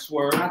 honey, my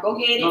swerve. I'll go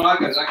get it. No, I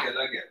get it.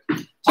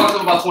 Talk to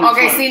him about 2020.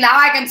 Okay, see, now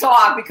I can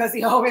talk because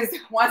he always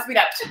wants me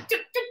to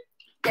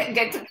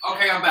get to,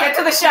 okay, I'm back. Get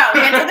to the show.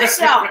 Get to the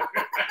show.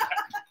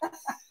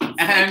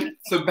 And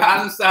to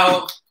balance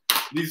out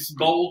these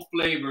bold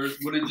flavors,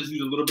 we're going to just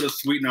use a little bit of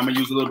sweetener. I'm going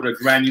to use a little bit of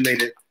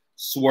granulated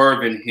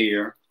swerve in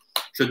here.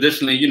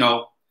 Traditionally, you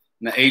know,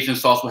 in the Asian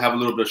sauce, we'll have a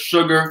little bit of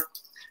sugar,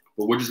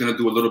 but we're just going to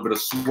do a little bit of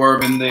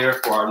swerve in there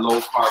for our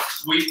low-carb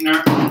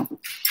sweetener.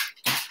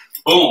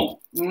 Boom.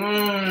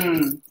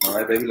 All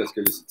right, baby, let's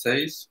give this a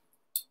taste.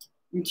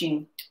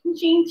 Ching,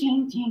 ching,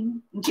 ching,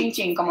 ching, ching,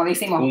 ching, como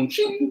decimos.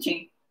 Ching,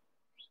 ching.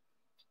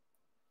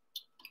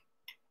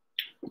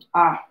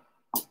 Ah,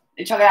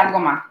 échale algo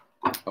más.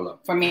 Hold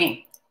up. For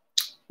me.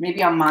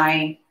 Maybe on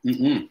my...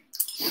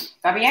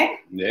 ¿Está bien?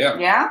 Yeah.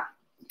 Yeah?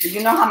 Did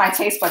you know how my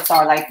taste buds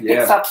are? Like,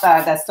 picks up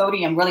the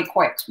sodium really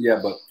quick. Yeah,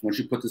 but once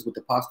you put this with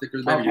the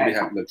Potstickers, baby, you'll be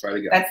happy to try it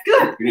again. That's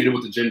good. You need it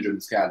with the ginger and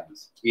the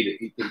scallions. Eat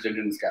it. Eat the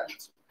ginger and the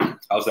scallions.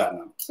 How's that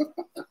now?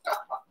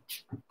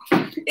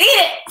 Eat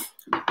it!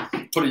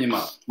 Put it in your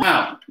mouth.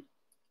 Now,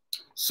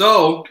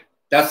 so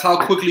that's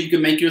how quickly you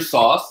can make your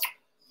sauce.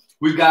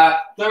 We've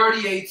got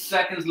 38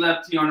 seconds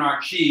left here on our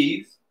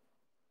cheese.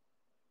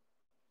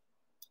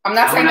 I'm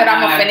not saying that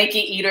I'm a finicky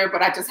eater,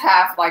 but I just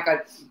have like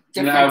a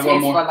different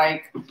taste for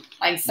like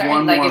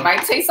certain, like if I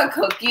taste a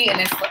cookie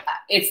and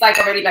it's like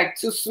already like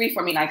too sweet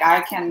for me, like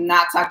I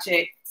cannot touch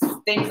it.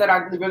 Things that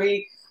are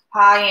really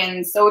high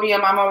in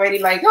sodium, I'm already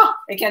like, oh,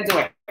 I can't do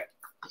it.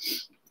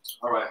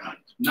 All right,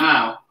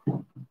 now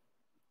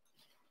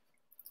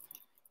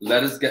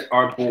let us get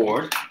our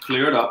board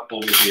cleared up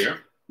over here.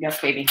 Yes,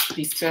 baby,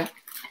 these two. Let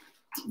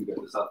me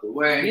get this out the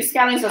way. These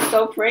scallions are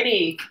so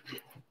pretty.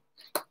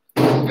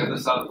 Get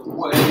this out of the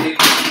way. You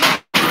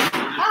just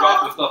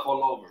drop the stuff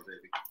all over,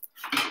 baby.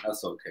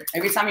 That's okay.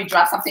 Every time you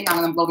drop something,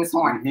 I'm gonna blow this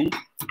horn.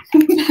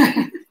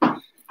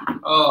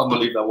 Oh, I'm gonna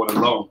leave that one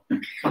alone.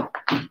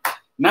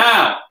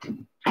 Now,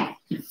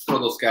 throw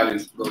those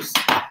scallions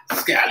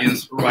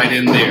right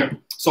in there.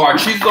 So our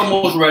cheese is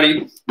almost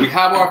ready. We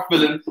have our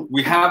filling.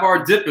 We have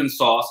our dipping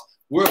sauce.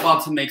 We're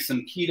about to make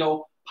some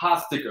keto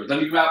Potstickers.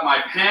 Let me grab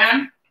my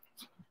pan,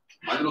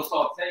 my little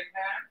saute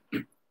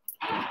pan.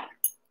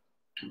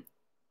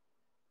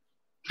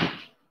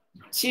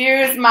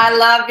 Cheers, my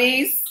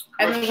lovies,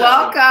 and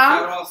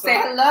welcome. Say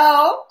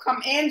hello.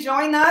 Come in,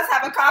 join us,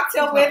 have a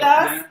cocktail with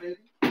us.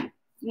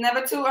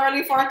 Never too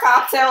early for a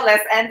cocktail.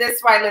 Let's end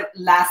this right.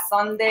 Last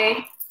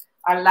Sunday,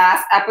 our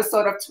last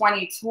episode of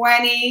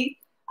 2020.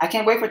 I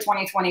can't wait for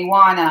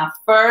 2021.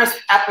 First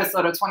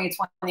episode of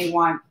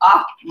 2021.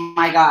 Oh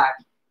my God.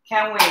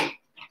 Can't wait.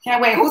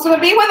 Can't wait. Who's going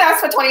to be with us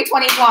for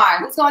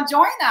 2021? Who's going to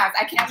join us?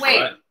 I can't wait.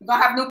 Right. We're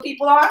going to have new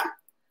people on,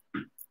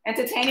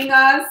 entertaining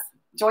us,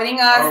 joining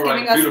us,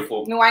 giving us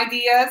new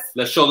ideas.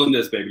 Let's show them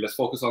this, baby. Let's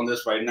focus on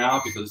this right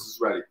now because this is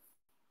ready.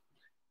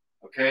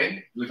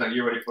 Okay? Looks like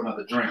you're ready for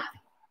another drink.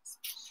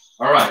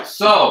 All right.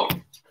 So,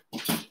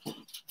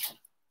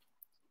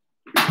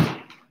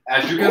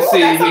 as you can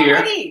see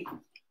here,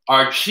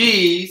 our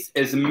cheese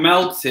is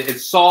melted.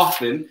 It's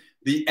softened.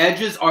 The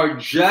edges are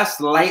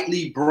just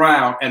lightly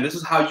brown, and this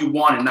is how you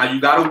want it. Now,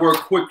 you got to work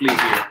quickly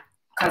here.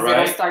 Because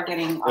it'll start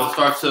getting... It'll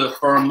start to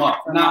firm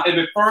up. Now, if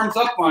it firms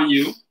up on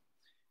you,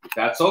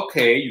 that's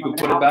okay. You can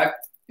put it back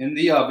in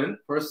the oven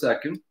for a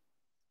second.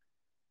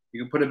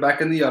 You can put it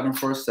back in the oven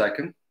for a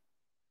second.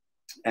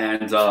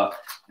 And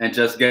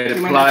just get it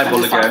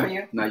pliable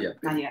again. Not yet.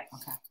 Not yet.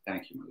 Okay.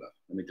 Thank you, my love.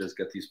 Let me just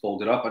get these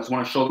folded up. I just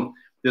want to show them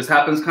this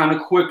happens kind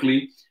of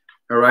quickly.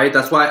 All right.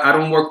 That's why I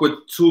don't work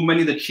with too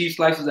many of the cheese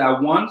slices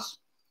at once,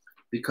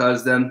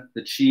 because then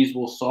the cheese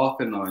will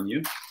soften on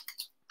you.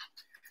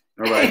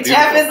 All right.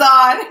 Jeff is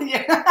on.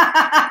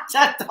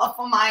 Jeff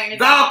Doppelmayr.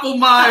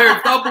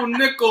 Doppelmayr, double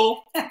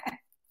nickel.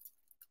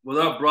 What's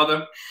up,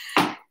 brother?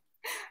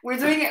 We're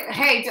doing it.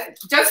 Hey,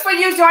 just for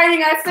you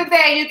joining us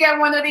today, you get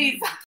one of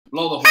these.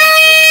 Blow the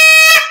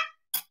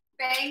horn.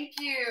 Thank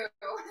you.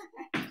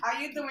 How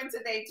you doing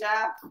today,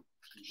 Jeff?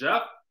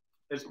 Jeff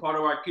is part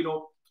of our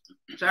keto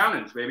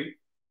challenge, baby.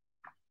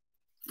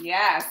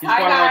 Yes. Hi,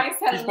 guys.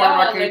 Hello, he's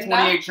part of our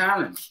K28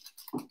 challenge.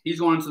 He's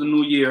going into the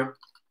new year.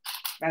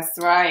 That's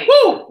right.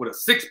 Woo! With a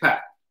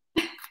six-pack.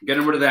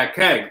 Getting rid of that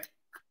keg.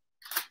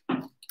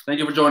 Thank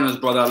you for joining us,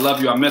 brother. I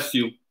love you. I miss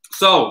you.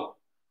 So,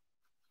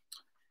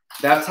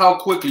 that's how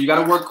quickly. You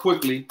got to work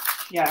quickly.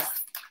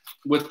 Yes.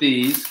 With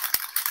these.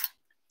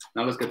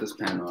 Now let's get this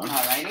pan on.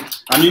 All righty.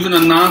 I'm using a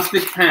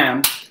non-stick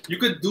pan. You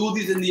could do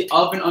these in the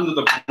oven under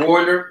the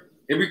broiler.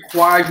 It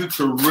requires you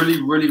to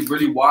really, really,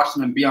 really watch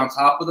them and be on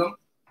top of them.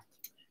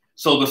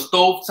 So the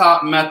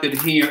stovetop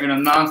method here in a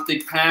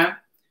non-stick pan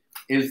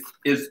is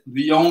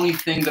the only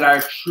thing that I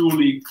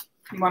truly...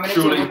 You want me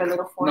to do it with a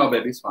little fork? No,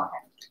 baby, it's fine.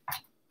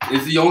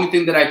 It's the only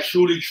thing that I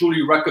truly,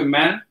 truly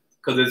recommend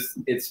because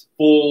it's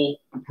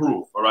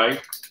foolproof, all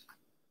right?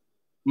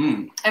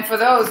 And for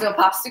those, the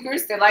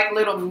Potstickers, they're like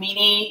little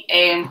mini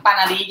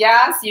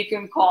empanadillas. You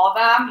can call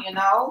them, you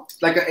know.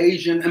 Like an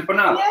Asian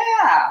empanada.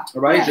 Yeah.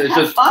 All right. Yeah, it's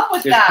have just fun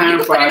with them. You can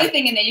put fried.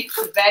 anything in there. You can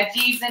put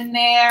veggies in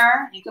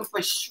there. You can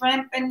put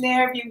shrimp in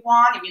there if you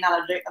want. If you're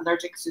not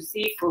allergic to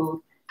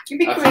seafood, you can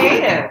be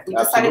creative. We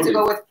decided to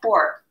go with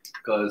pork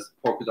because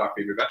pork is our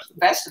favorite vegetable.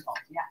 Vegetable,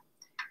 yeah.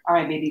 All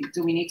right, baby.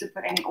 Do we need to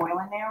put any oil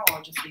in there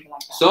or just leave it like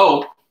that?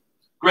 So,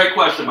 great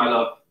question, my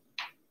love.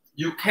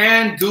 You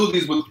can do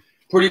these with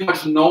pretty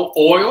much no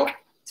oil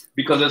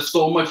because there's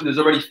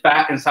already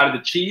fat inside of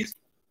the cheese.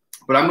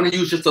 But I'm going to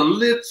use just a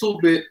little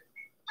bit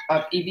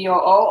of EVOO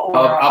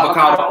or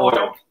avocado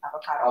oil.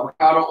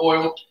 Avocado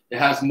oil. It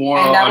has more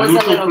a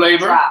neutral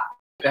flavor. Drop.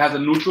 It has a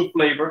neutral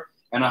flavor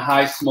and a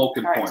high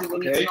smoking point. Do we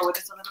need to lower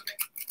this a little bit?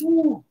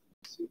 Ooh.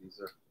 Let's see, these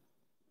are...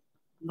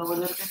 Lower a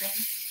little bit, baby?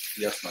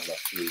 Yes, my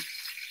love, please.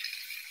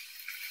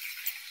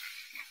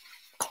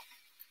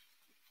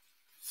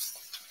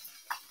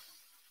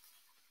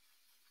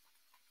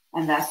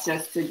 And that's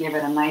just to give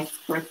it a nice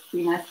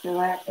crispiness to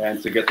it.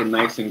 And to get them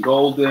nice and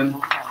golden.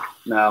 Okay.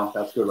 Now,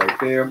 that's good right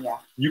there. Yeah.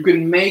 You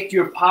can make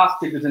your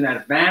Potstickers in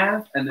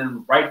advance, and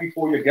then right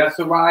before your guests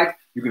arrive,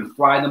 you can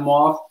fry them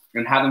off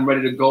and have them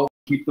ready to go.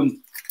 Keep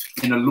them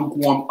in a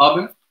lukewarm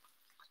oven,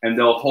 and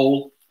they'll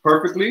hold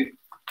perfectly.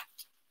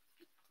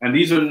 And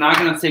these are not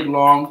going to take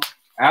long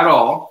at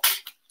all.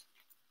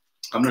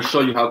 I'm going to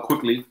show you how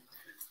quickly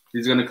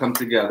these are going to come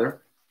together.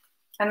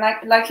 And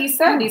like he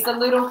said, these are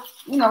little,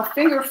 you know,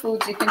 finger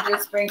foods you can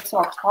just bring to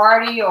a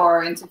party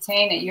or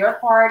entertain at your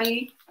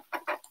party.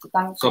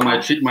 So my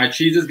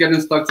cheese is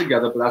getting stuck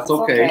together, but that's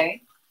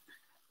okay.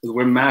 Because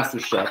we're master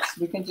chefs.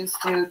 We can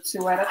just do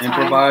 2 at a time.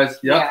 Improvise,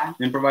 yep. Yeah.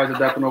 Improvise,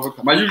 adapt, and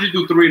overcome. I usually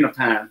do 3 in a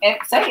pan.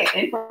 Say it.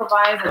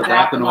 Improvise,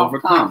 adapt, and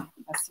overcome.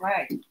 That's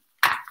right.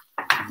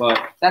 But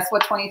that's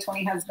what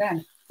 2020 has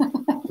been.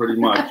 Pretty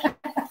much.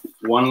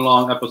 One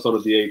long episode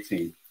of the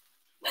 18.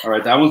 All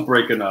right, that one's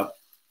breaking up.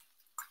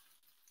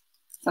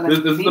 So this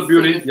is the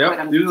beauty.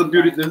 Yep.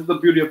 This is the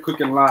beauty of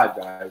cooking live,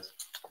 guys.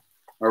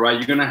 All right,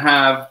 you're gonna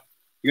have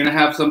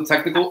some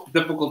technical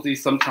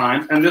difficulties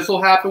sometimes, and this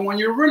will happen when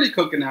you're really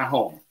cooking at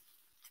home.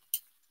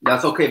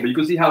 That's okay, but you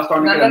can see how it's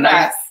starting to get a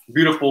nice,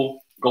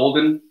 beautiful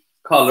golden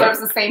color.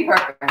 Serves the same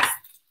purpose.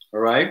 All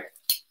right,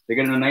 they're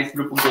getting a nice,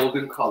 beautiful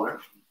golden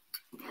color.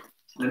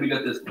 Let me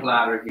get this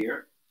platter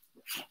here.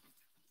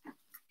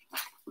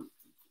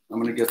 I'm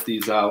gonna get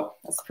these out.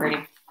 That's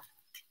pretty.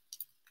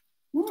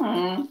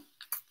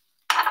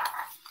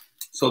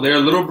 So they're a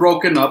little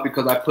broken up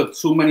because I put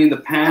too many in the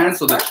pan,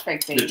 so the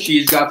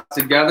cheese got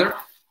together.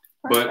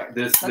 Perfect. But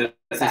this is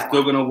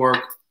still gonna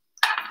work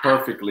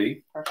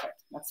perfectly.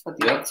 Perfect. Let's put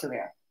the to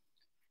there.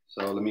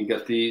 So let me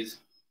get these.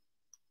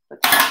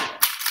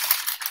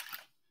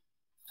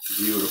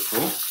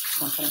 Beautiful.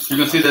 You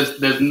can see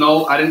there's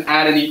no, I didn't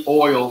add any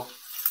oil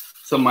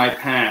to my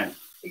pan.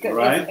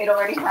 Because it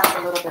already has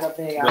a little bit of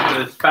the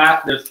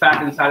there's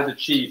fat inside of the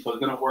cheese, so it's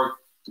gonna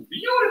work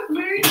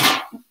beautifully.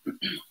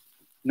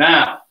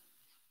 Now.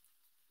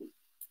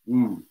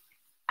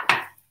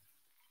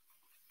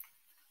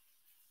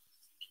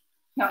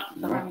 No,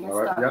 all right.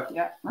 Yep.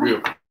 Yeah.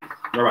 Beautiful.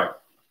 All right.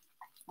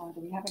 Do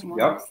we have any more?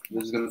 Yep.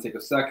 This is gonna take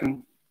a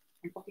second.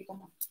 Who's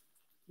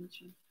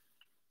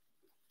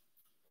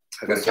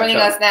joining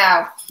us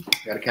now?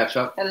 Gotta catch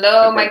up.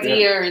 Hello, my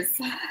dears.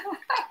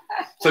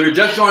 So you're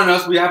just joining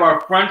us. We have our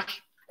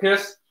French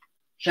kiss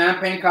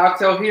champagne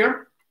cocktail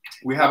here.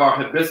 We have our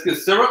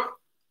hibiscus syrup,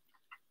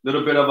 a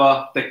little bit of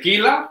a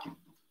tequila,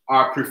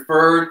 our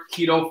preferred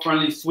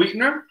keto-friendly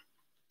sweetener.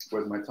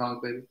 Where's my tongue,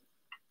 baby?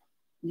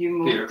 You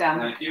moved down.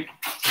 Thank you.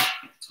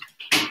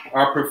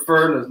 Our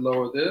preferred, let's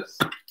lower this.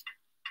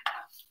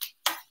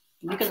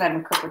 You can let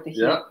him cook with the heat.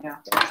 Yep. Yeah.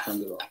 Let's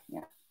turn it off.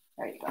 Yeah.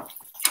 There you go.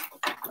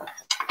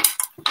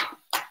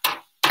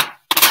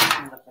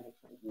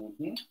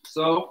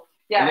 So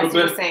yeah, a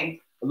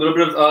little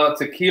bit of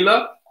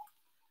tequila,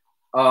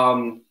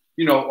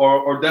 you know,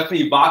 or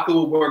definitely vodka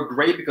will work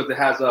great because it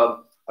has a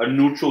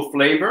neutral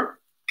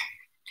flavor.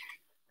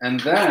 And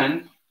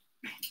then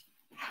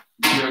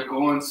we're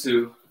going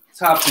to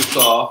top this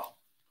off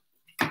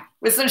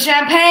with some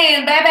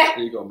champagne, baby. There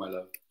you go, my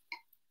love.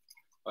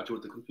 Watch it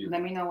with the computer.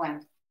 Let me know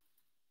when.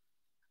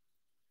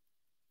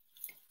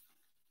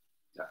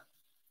 Yeah.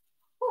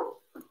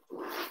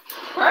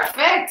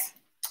 Perfect.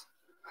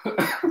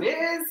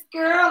 This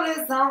girl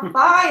is on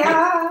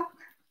fire.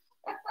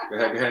 Go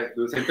ahead.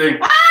 Do the same thing.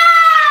 Ah!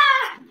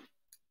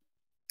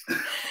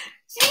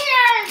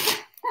 Cheers.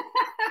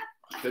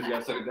 You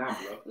gotta set it down,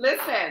 bro.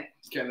 Listen.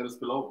 Just can't let it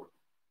spill over.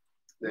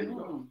 There you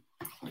go.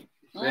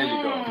 There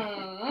you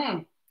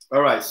go.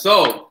 All right,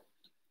 so,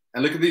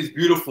 and look at these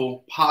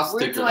beautiful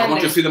Potstickers. I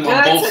want you to see them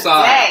on both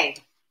sides.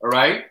 All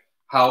right?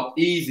 How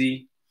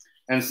easy.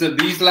 And so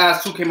these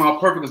last two came out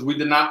perfect because we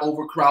did not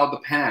overcrowd the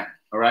pan.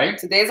 All right?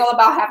 Today's all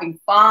about having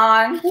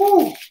fun.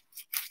 Woo.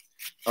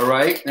 All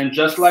right? And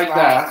just like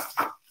that.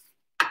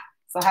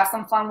 So have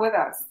some fun with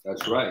us.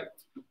 That's right.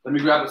 Let me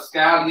grab a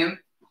scallion.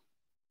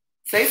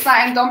 Say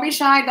something. Don't be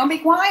shy. Don't be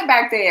quiet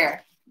back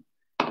there.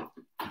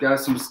 Got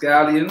some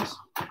scallions.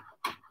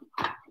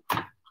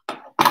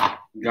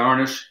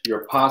 garnish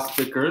your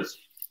Potstickers.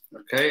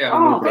 Okay.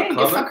 Oh, babe,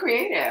 you're so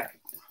creative.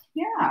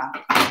 Yeah.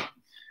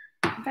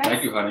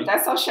 Thank you, honey.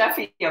 That's so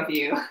chefy of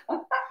you.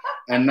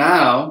 And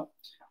now,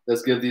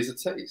 let's give these a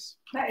taste.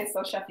 That is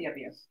so chefy of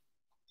you.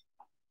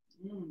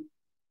 Mm.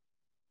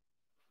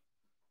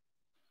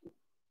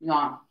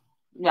 No.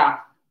 Yeah.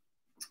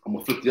 I'm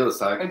going to flip the other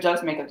side. It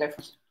does make a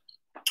difference.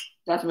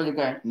 That's really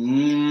good.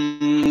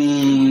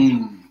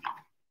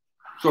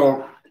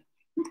 So,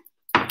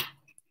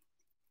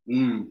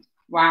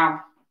 wow.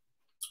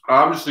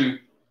 Obviously,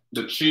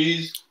 the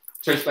cheese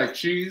tastes like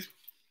cheese,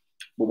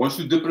 but once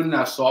you dip it in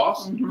that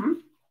sauce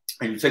and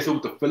you taste it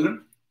with the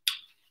filling,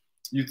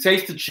 you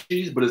taste the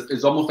cheese, but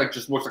it's almost like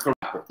just works like a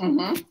wrapper.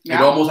 Yeah.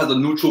 It almost has a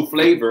neutral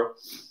flavor,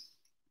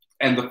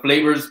 and the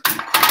flavors in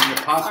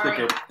the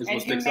Potsticker is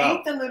what sticks out. And you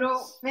make the little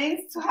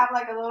things to have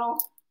like a little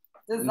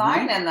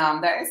design in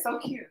them. That is so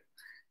cute.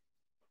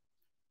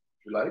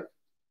 You like?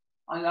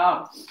 I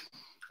love.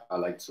 I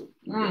like to.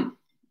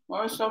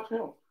 Well, it's so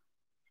cute.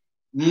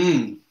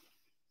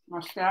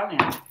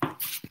 Australian.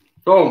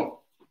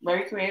 So.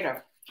 Very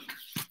creative.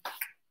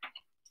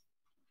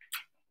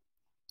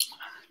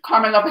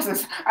 Carmen Lopez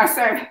says, I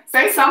said,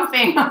 say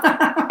something.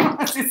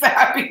 She said,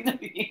 Happy New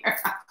Year.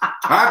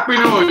 Happy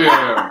New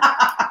Year.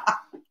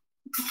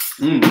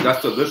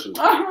 That's delicious.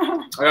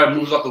 I gotta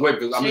move this out the way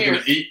because I'm just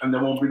gonna eat and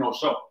there won't be no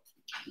show.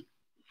 You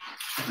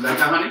like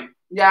that, honey?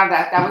 Yeah,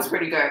 that was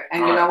pretty good.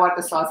 And you know what?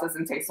 The sauce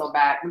doesn't taste so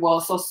bad. Well,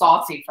 it's so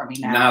salty for me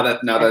now.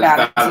 Now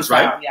that's balanced,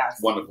 right? Yes.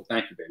 Wonderful.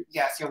 Thank you, baby.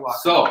 Yes, you're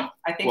welcome. So,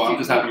 I think I'm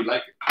just happy you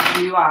like it.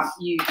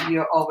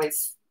 You're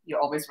always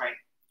right.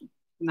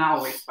 Not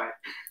always, but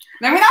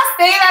let me not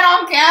say that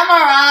on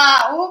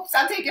camera. Oops,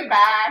 I'll take it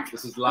back.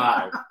 This is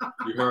live.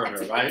 You heard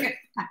her, right?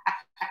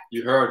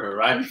 You heard her,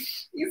 right?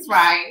 He's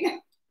right.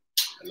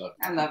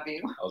 I love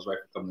you. I was right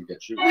for coming to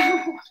get you.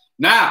 you.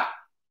 Now,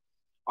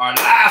 our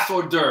last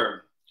hors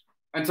d'oeuvre.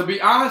 And to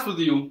be honest with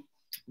you,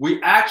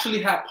 we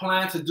actually have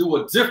planned to do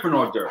a different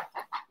hors d'oeuvre.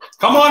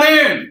 Come on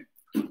in.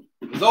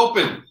 It's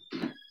open.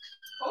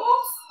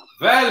 Oops.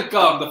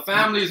 Welcome. The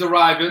family is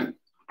arriving.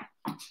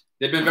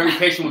 They've been very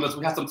patient with us.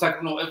 We had some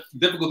technical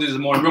difficulties this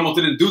morning. We almost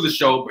didn't do the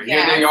show, but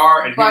here they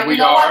are, and here we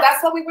are. What?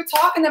 That's what we were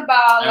talking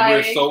about. And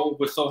like,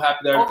 we're so happy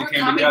that everything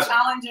came together.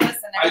 Overcoming challenges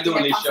and everything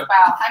that comes Alicia?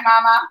 about. Hi,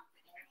 Mama.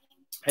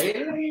 Hey.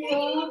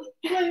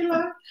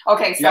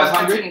 Okay, so continue,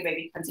 hungry?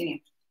 Baby. Continue.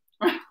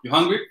 You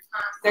hungry?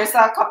 There's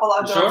a couple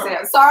of sure?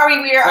 there. Sorry,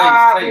 we're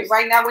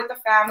right now with the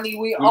family.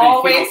 We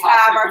always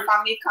have our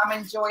family come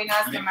and join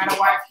us no matter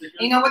what.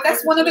 You know what?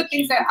 That's one of the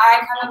things that I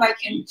kind of like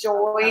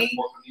enjoy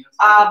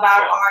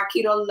about our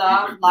Keto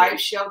Love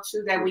live show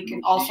too, that we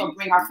can also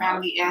bring our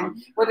family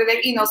in. Whether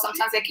they,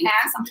 sometimes they can,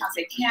 sometimes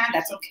they can't.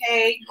 That's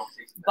okay.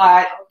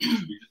 But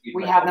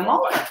we have them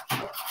over.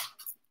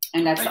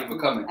 And that's Thank you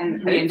for coming.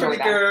 And we enjoy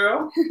that.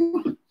 Girl.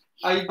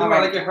 How you doing? I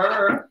like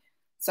her.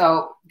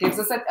 So gives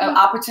us an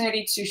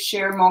opportunity to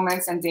share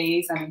moments and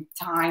days and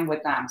time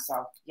with them.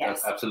 So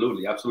yes.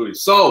 Absolutely, absolutely.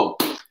 So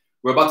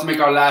we're about to make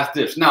our last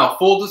dish. Now,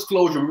 full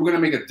disclosure, we're going to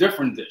make a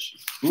different dish.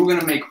 We're going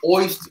to make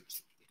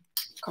oysters.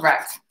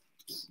 Correct.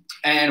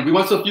 And we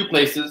went to a few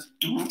places,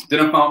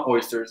 didn't find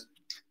oysters,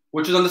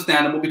 which is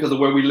understandable because of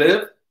where we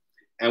live.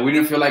 And we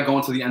didn't feel like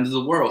going to the end of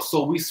the world.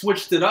 So we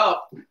switched it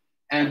up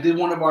and did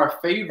one of our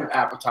favorite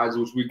appetizers,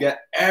 which we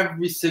get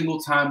every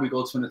single time we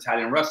go to an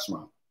Italian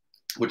restaurant,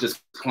 which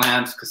is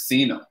Clams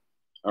Casino.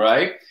 All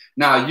right.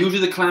 Now,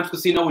 usually the Clams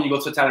Casino, when you go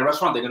to an Italian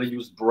restaurant, they're going to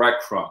use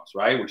breadcrumbs,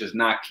 right? Which is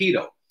not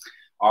keto.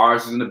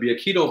 Ours is going to be a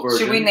keto version.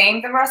 Should we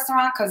name the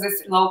restaurant? Because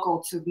it's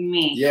local to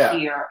me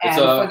here. And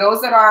for those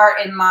that are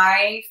in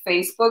my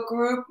Facebook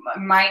group,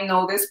 might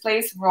know this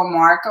place,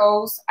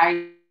 Romarco's.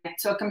 I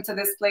took him to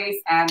this place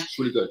and it's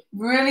really good.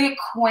 Really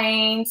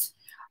quaint.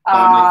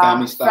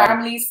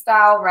 Family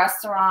style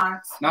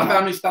restaurant. Not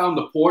family style in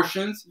the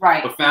portions,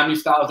 right? But family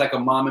style is like a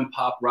mom and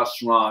pop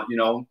restaurant,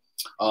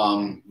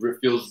 it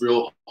feels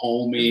real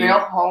homey.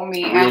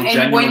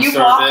 And when you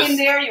walk in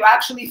there, you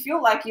actually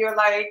feel like you're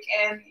like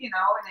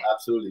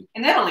absolutely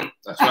in Italy.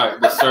 That's right.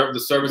 The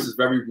service is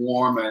very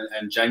warm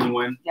and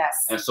genuine.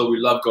 Yes. And so we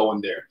love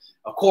going there.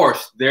 Of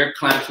course, their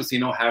Clams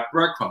Casino have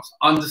breadcrumbs,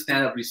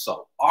 understandably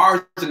so.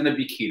 Ours is going to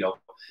be keto,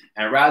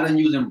 and rather than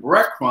using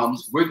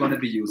breadcrumbs, we're going to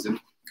be using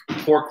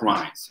pork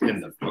rinds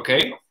in them.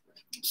 Okay.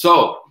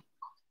 So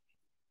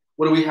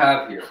what do we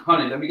have here,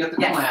 honey? Let me get the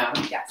clam.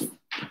 Yes.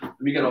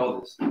 Let me get all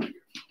this.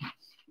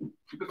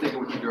 You can take it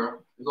with you,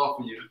 girl. It's all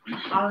for you.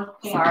 Oh,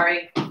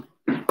 sorry.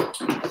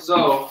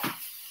 So.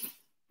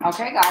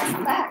 Okay, guys,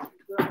 I'm back.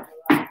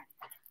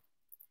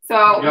 So you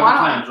have the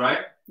clams, right?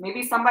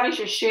 Maybe somebody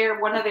should share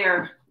one of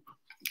their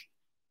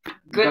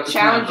good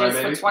challenges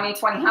for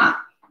 2020, huh?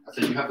 I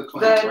said you have the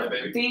clams, right,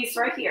 baby? These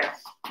right here.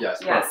 Yes.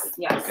 Yes. Perfect.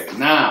 Yes. Okay.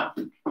 Now.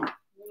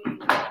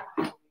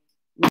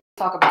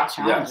 Talk about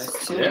challenges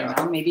too.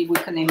 Yeah. Maybe we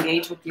can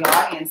engage with the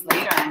audience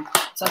later and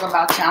talk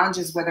about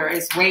challenges, whether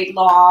it's weight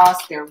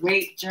loss, their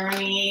weight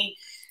journey,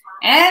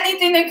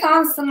 anything that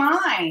comes to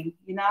mind.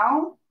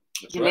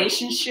 That's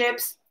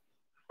relationships,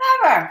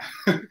 whatever.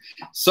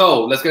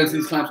 So let's get into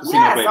these Clams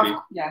Casino, baby.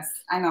 Yes,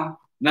 I know.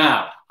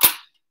 Now,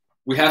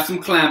 we have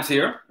some clams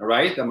here, all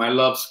right, that my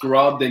love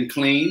scrubbed and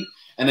cleaned.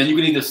 And then you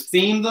can either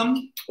steam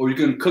them or you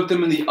can cook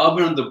them in the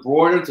oven on the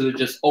broiler until they're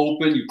just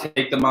open. You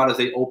take them out as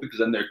they open because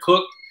then they're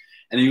cooked.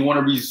 And then you want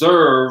to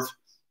reserve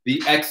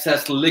the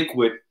excess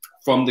liquid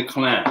from the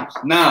clams.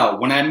 Now,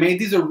 when I made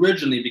these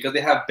originally, because they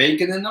have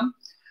bacon in them,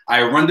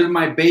 I rendered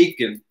my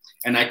bacon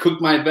and I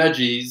cooked my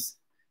veggies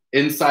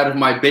inside of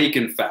my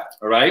bacon fat,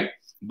 all right?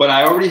 But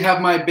I already have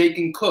my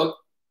bacon cooked,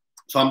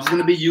 so I'm just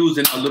going to be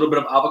using a little bit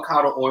of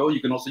avocado oil. You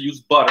can also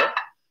use butter.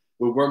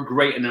 It will work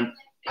great and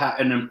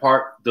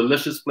impart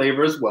delicious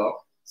flavor as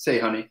well. Say,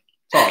 honey,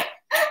 talk.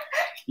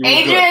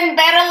 Adrian,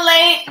 better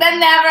late than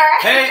never.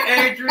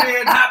 Hey,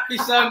 Adrian, happy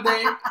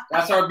Sunday.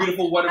 That's our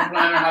beautiful wedding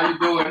planner. How you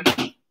doing?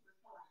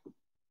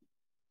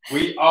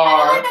 We are.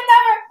 Better late than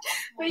never.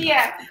 But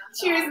yeah,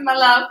 cheers, my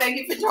love. Thank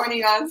you for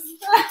joining us.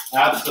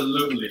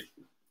 Absolutely.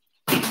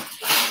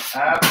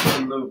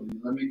 Absolutely.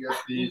 Let me get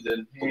these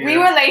in here. We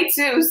were late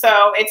too,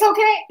 so it's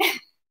okay.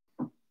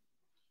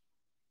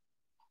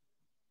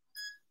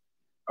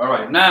 All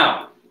right,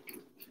 now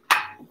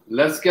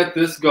let's get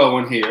this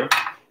going here.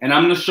 And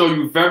I'm going to show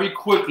you very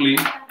quickly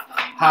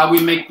how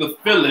we make the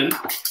filling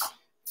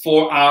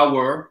for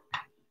our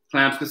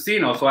Clams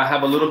Casino. So I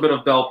have a little bit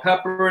of bell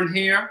pepper in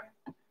here.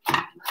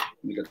 Let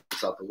me get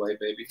this out the way,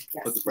 baby.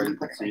 Yes, put this right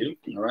next to you.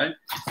 All right.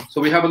 So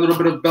we have a little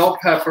bit of bell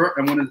pepper.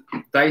 I'm going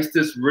to dice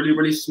this really,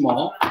 really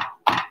small.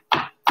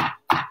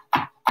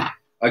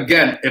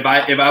 Again, if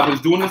I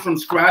was doing this from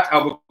scratch,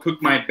 I would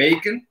cook my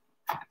bacon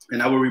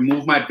and I would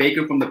remove my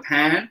bacon from the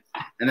pan,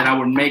 and then I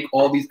would make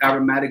all these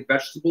aromatic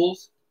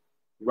vegetables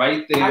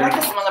right there. I like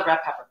the smell of red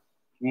pepper.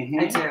 Mm-hmm.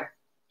 I do.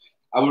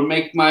 I would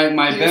make my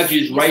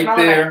veggies right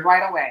there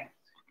right away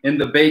in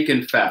the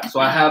bacon fat. So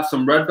I have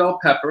some red bell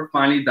pepper,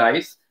 finely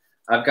diced.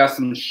 I've got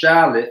some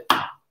shallot.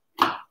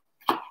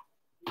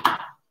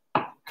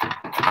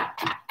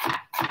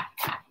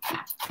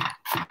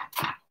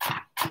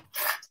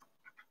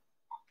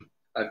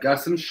 I've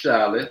got some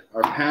shallot.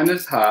 Our pan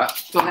is hot.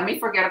 So let me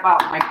forget about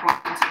my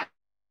prawns.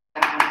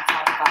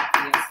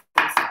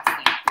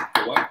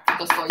 What?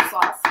 The soy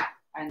sauce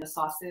and the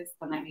sauces.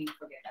 Don't let me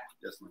forget that.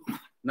 Yes, ma'am.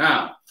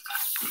 Now,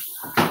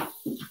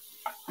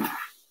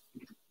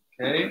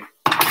 okay.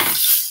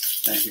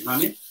 Thank you,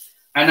 honey.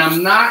 And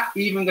I'm not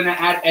even gonna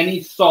add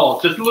any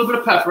salt. Just a little bit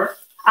of pepper.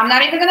 I'm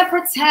not even gonna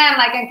pretend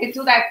like I could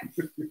do that.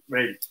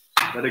 Wait,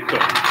 let it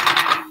cook.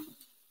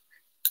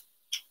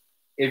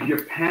 If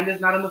your pan is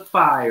not on the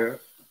fire,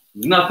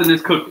 nothing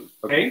is cooking.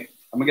 Okay,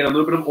 I'm gonna get a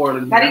little bit of oil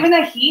in here. Not even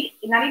the heat.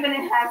 Not even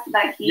it has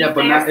that heat. Yeah,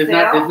 but it's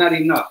not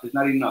enough. It's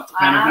not enough. The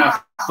pan is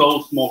not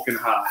so smoking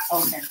hot.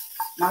 Okay,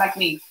 not like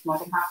me,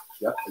 smoking hot.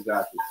 Yep,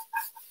 exactly.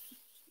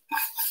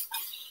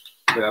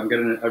 Yeah, I'm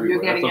getting it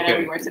everywhere. You're getting it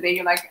everywhere. Today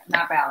you're like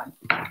not balanced.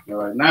 All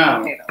right,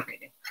 now okay.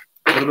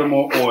 A little bit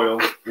more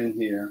oil in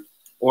here.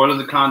 Oil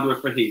is a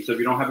conduit for heat, so if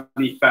you don't have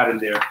any fat in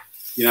there,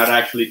 you're not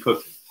actually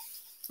cooking.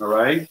 All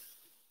right.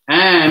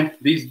 And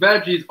these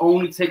veggies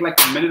only take like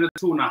a minute or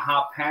two in a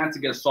hot pan to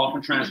get soft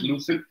and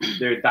translucent.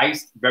 They're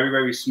diced very,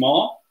 very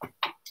small.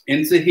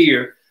 Into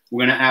here,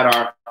 we're going to add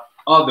our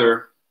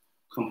other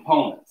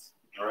components.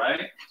 All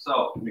right?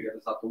 So let me get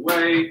this out the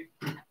way.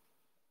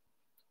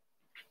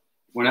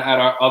 We're going to add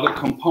our other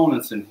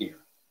components in here.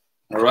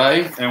 All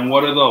right? And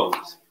what are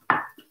those?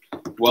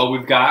 Well,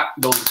 we've got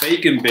those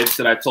bacon bits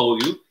that I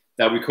told you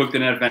that we cooked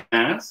in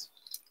advance.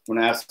 We're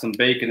going to add some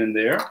bacon in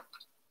there.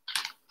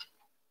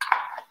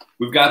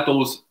 We've got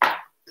those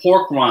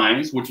pork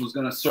rinds, which was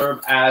going to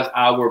serve as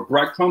our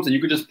breadcrumbs. And you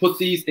could just put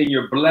these in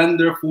your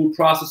blender, food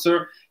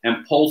processor,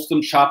 and pulse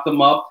them, chop them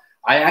up.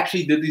 I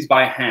actually did these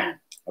by hand,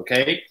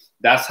 okay?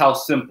 That's how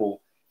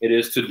simple it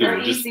is to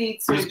do. Just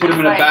put them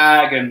in a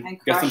bag and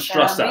get some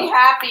stress out. Be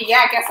happy.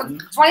 Yeah, get some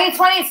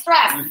 2020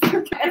 stress.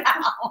 Get it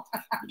out.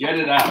 Get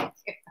it out,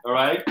 all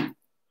right?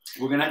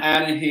 We're going to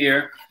add in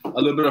here a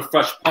little bit of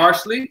fresh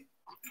parsley.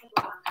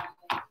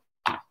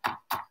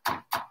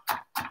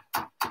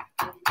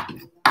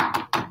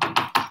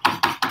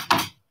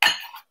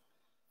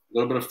 A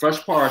little bit of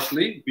fresh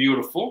parsley,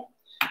 beautiful.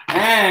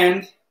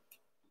 And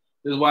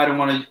this is why I don't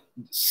want to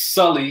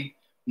sully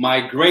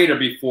my grater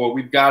before.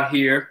 We've got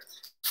here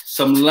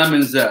some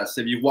lemon zest.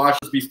 If you've watched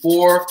this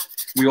before,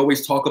 we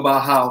always talk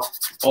about how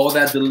all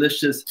that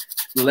delicious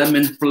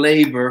lemon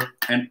flavor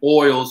and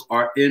oils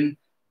are in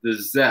the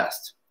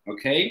zest,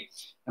 okay?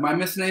 Am I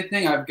missing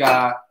anything? I've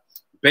got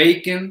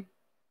bacon.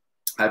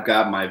 I've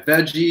got my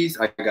veggies.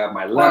 I got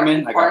my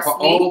lemon. I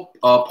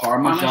got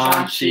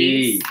Parmesan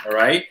cheese, all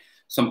right?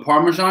 Some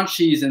Parmesan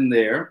cheese in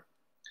there,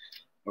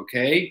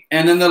 okay?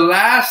 And then the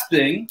last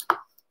thing,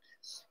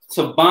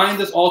 to bind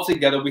this all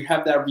together, we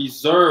have that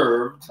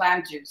reserved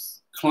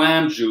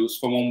clam juice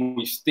from when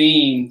we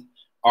steamed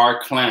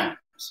our clams.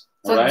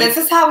 So this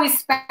is how we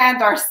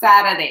spent our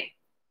Saturday.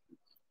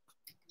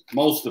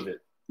 Most of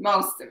it.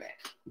 Most of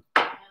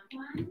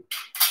it.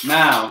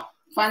 Now.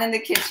 Fun in the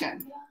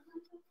kitchen.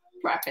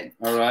 Prepping.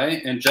 All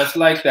right, and just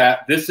like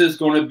that, this is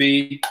going to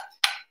be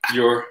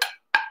your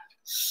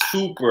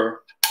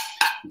super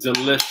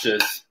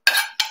delicious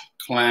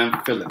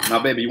clam fillet. Now,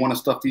 baby, you want to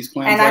stuff these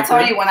clams? And I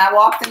told you, when I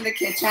walked in the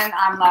kitchen,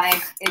 I'm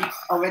like, it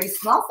already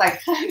smells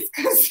like Clams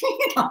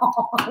Casino.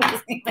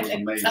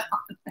 Amazing.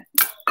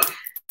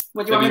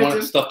 What do you want me to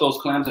do? Stuff those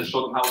clams and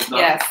show them how it's done?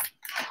 Yes.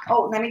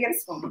 Oh, let me get a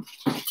spoon.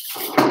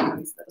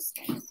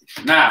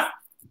 Now,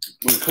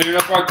 we're clearing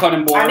up our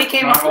cutting board. I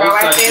became a pro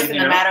at this in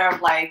a matter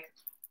of like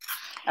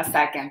a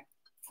second.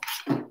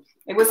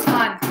 It was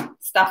fun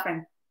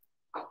stuffing.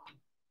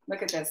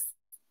 Look at this.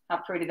 How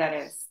pretty that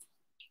is.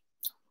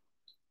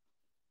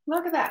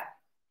 Look at that.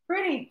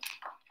 Pretty.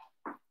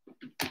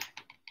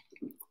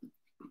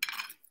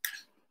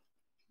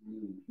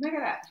 Look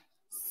at that.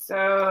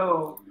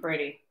 So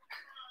pretty.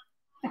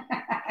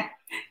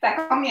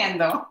 Está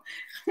comiendo.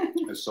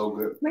 It's so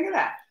good. Look at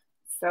that.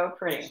 So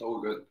pretty. So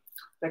good.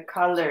 The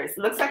colors.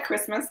 Looks like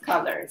Christmas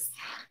colors.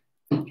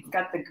 It's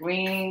got the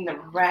green, the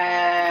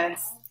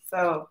reds.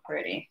 So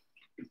pretty.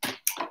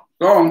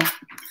 So, I'm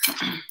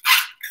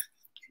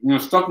going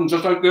to stuff them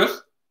just like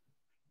this.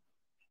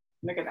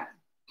 Look at that.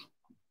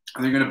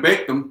 And you're going to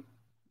bake them.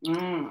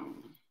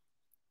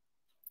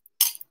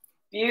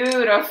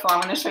 Beautiful.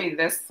 I'm going to show you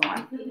this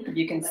one.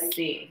 You can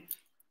see.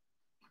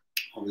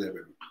 Over there,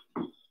 baby.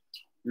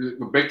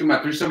 We'll bake them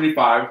at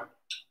 375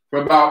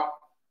 for about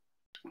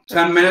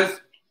 10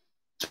 minutes,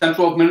 10,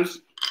 12 minutes.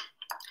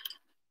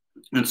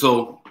 And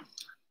so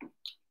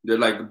they're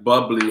like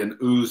bubbly and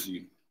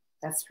oozy.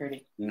 That's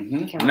pretty.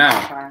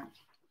 Now,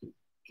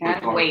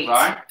 can't wait.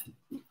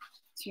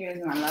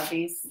 Cheers, my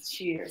lovies.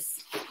 Cheers.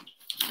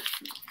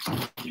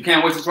 You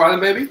can't wait to try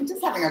them, baby? I'm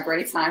just having a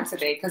great time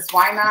today, because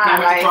why not?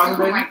 Like,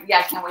 yeah,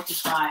 I can't wait to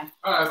try.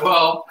 All right,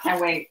 well. Can't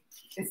wait.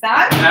 Is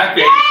that?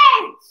 Okay. Yay!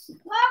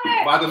 Love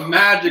it. By the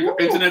magic of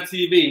internet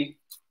TV,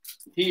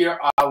 here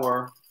are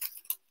our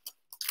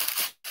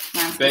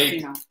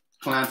baked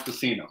Clams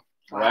Casino.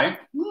 All right?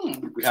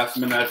 We have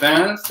some in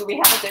advance. Do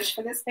we have a dish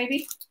for this,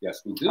 baby?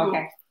 Yes, we do.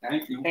 Okay.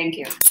 Thank you. Thank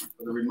you.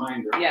 For the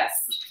reminder. Yes.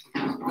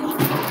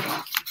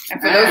 And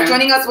for those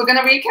joining us, we're going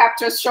to recap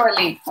just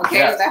shortly. Okay?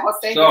 Yes. Let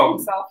Jose get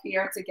himself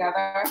here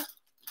together.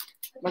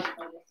 Look.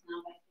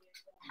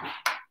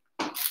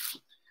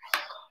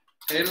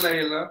 Hey,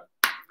 Layla.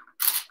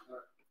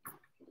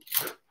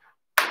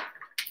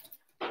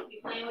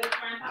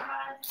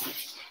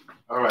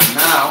 All right,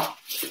 now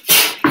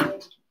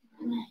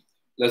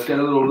let's get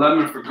a little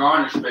lemon for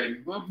garnish,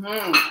 baby. All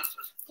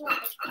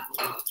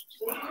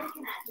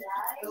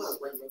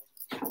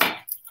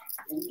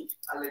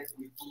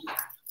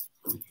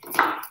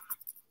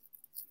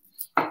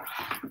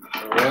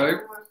right.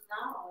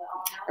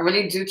 I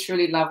really do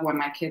truly love when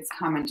my kids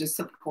come and just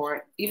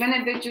support, even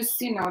if they just,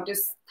 you know,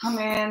 just come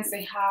in,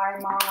 say hi,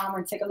 mom,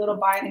 and take a little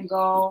bite and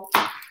go.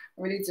 I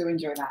really do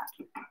enjoy that.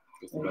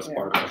 That's the best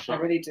part of our show. I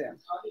really do.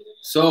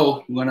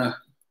 So I'm gonna.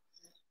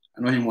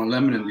 I know you want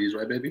lemon in these,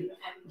 right, baby?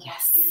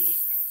 Yes.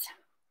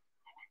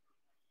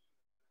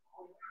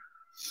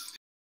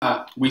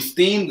 We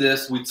steamed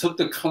this. We took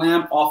the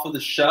clam off of the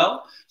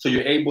shell, so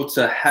you're able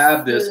to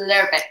have this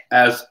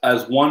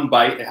as one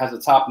bite. It has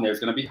a top in there. It's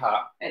gonna be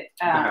hot.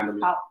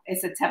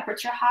 Is the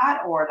temperature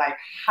hot or like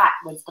hot?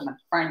 What's gonna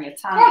burn your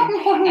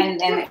tongue,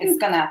 and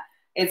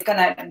it's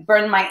gonna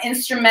burn my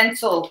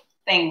instrumental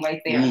thing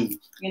right there.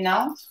 You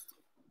know,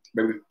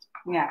 baby.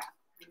 Yeah.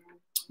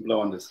 Blow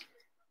on this.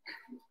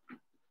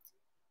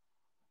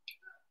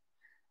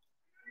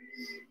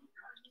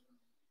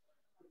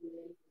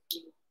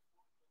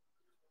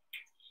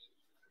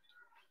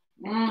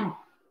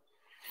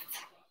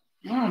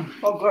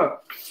 So good.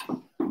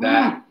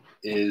 That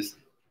is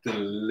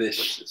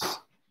delicious.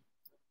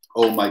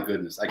 Oh my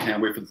goodness. I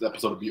can't wait for this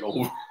episode to be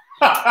over.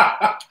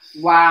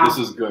 Wow. This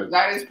is good.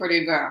 That is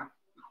pretty good.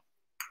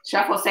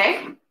 Chef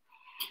Jose,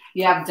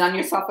 you have done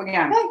yourself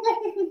again.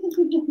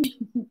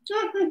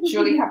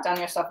 Surely have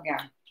done yourself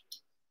again.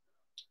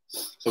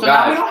 So guys,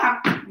 now we don't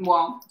have,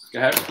 well, go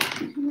ahead.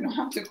 We don't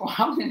have to go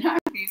out and have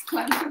these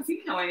Clams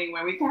Casino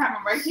anywhere. We can have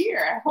them right here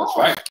at home. That's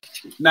right.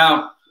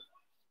 Now,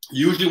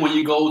 usually when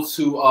you go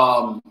to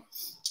a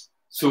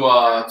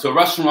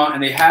restaurant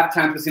and they have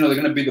Clams Casino, they're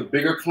gonna be the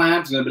bigger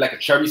clams. It's gonna be like a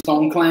cherry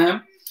stone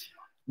clam.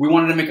 We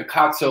wanted to make a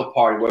cocktail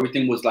party where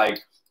everything was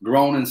like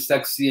grown and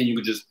sexy, and you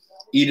could just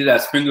eat it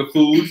as finger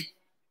food.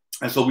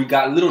 And so we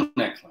got little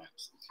neck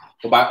clams.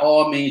 So by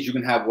all means, you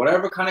can have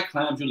whatever kind of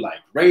clams you like: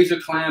 razor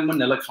clam,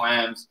 manila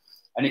clams,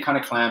 any kind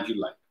of clams you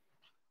like.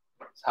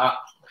 It's hot.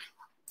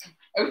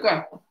 It's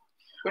good.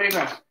 Pretty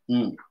good.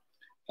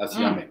 That's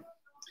yummy.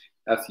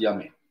 That's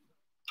yummy.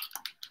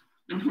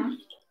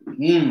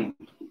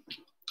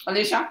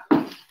 Alicia?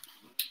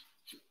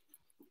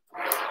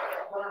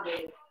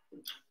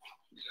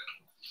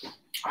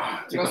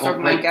 Go serve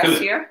my guests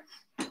here.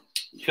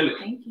 Kill it.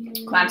 Thank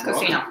you. Clams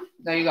Casino.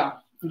 There you go.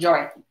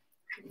 Enjoy.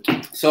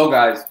 So,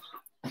 guys.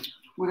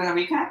 We're going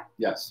to recap?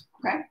 Yes.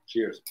 Okay.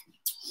 Cheers.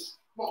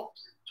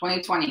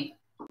 2020.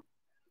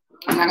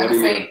 I'm not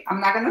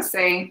going to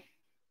say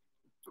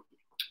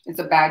it's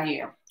a bad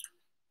year.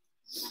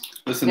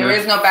 Listen, there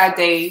is no bad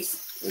days.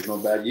 There's no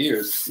bad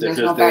years. There's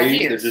no bad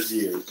years. They're just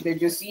years. They're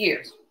just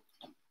years.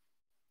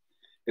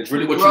 It's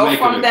really what you grow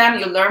from them,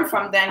 you learn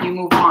from them, you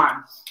move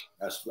on.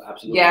 That's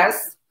absolutely.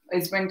 Yes,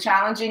 it's been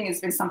challenging. It's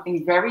been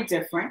something very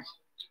different.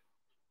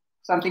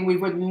 Something we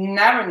would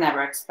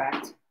never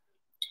expect.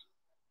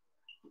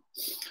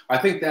 I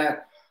think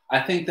that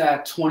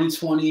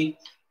 2020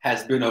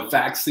 has been a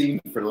vaccine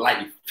for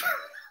life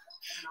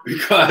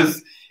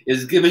because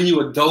it's giving you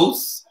a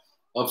dose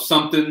of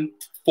something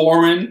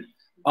foreign,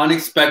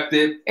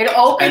 unexpected. It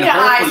opened your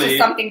eyes to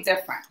something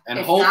different. And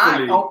if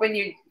hopefully, not, open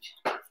you.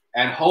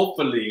 And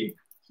hopefully,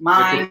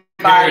 mind,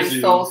 body,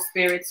 soul,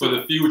 spirit, for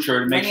the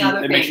future. It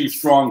makes you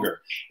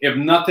stronger. If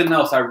nothing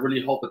else, I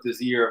really hope that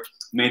this year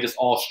made us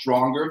all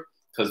stronger.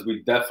 Because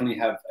we definitely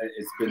have,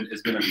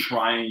 it's been a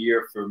trying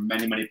year for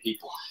many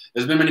people.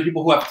 There's been many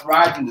people who have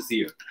thrived in this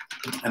year,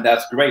 and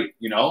that's great,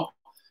 you know.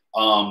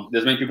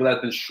 There's many people that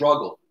have been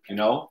struggled, you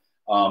know,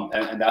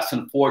 and that's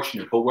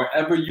unfortunate. But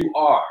wherever you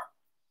are,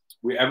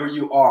 we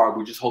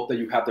just hope that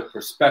you have the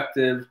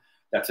perspective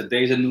that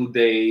today's a new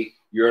day,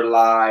 you're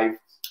alive,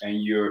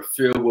 and you're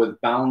filled with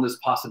boundless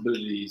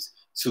possibilities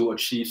to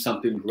achieve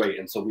something great.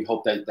 And so we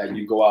hope that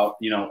you go out,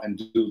 you know,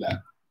 and do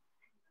that.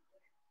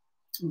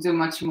 Do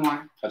much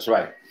more. That's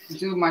right.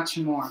 Do much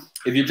more.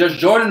 If you're just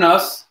joining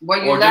us,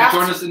 just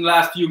joined us in the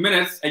last few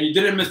minutes, and you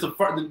didn't miss the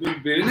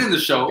beginning of the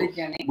show,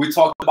 we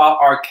talked about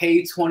our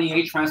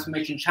K28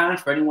 Transformation Challenge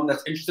for anyone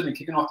that's interested in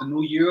kicking off the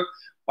new year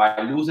by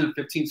losing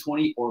 15,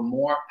 20 or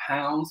more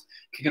pounds,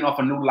 kicking off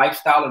a new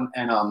lifestyle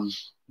and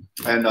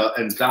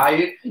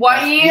diet.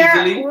 What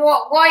year?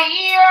 What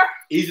year?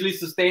 Easily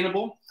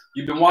sustainable.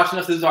 You've been watching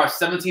us. This is our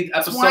 17th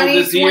episode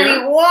this year.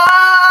 You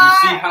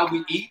see how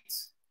we eat.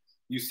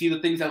 You see the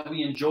things that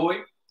we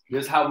enjoy.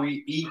 This is how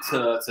we eat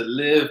to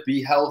live,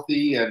 be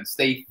healthy, and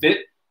stay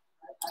fit.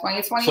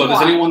 2021. So if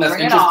there's anyone that's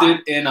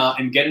interested in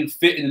getting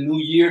fit in the new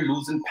year,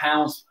 losing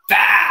pounds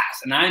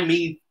fast, and I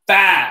mean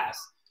fast,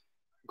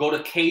 go to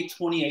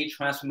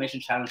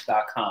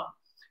K28transformationchallenge.com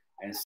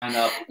and sign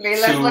up.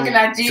 Layla's looking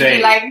at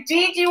Gigi like,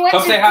 Gigi, what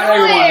Come you say hi to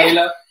everyone,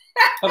 Layla.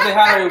 Come say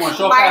hi to everyone.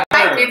 Show off that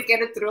hair. My kids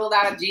get a thrill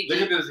out of Gigi.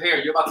 Look at this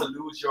hair. You're about to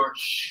lose your...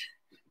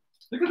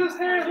 Look at this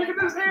hair. Look at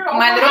this hair. Oh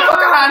my little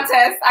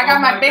Pocahontas. I got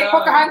my big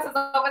Pocahontas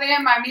over there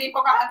and my mini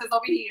Pocahontas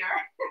over here.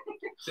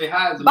 Say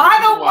hi. By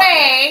the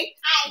way,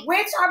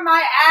 which are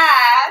my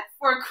ads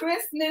for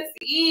Christmas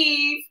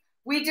Eve?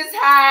 We just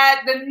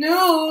had the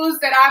news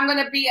that I'm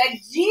going to be a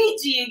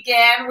Gigi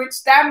again,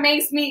 which that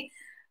makes me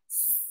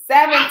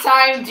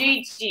 7-time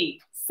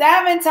Gigi.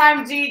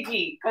 7-time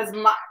Gigi. Because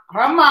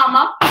her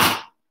mama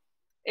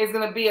is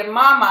going to be a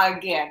mama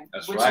again.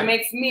 That's which right.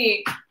 makes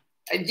me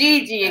a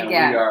Gigi and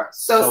again.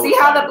 So see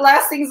how the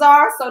blessings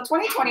are? So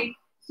 2020,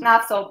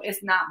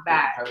 it's not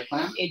bad.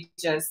 It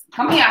just,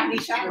 come here,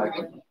 Nisha. You like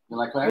it? You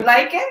like clams? You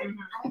like it?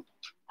 Mm-hmm.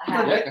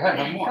 Yeah, go ahead,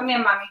 have more. Come here,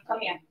 mommy. Come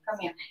here.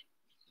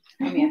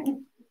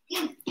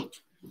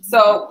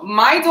 So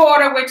my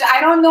daughter, which I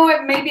don't know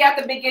if maybe at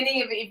the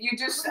beginning, if you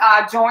just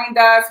joined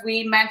us,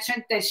 we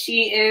mentioned that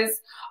she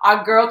is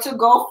a girl to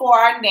go for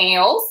our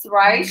nails,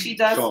 right? She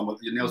does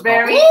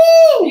very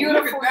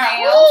beautiful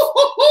nails.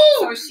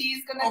 So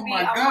she's going to be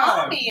a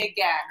mommy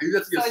again.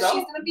 So she's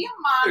going to be a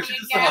mommy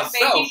again,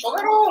 baby, in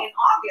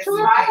August,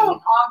 right? In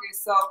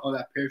August. So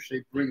that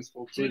pear-shaped ring is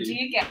so pretty.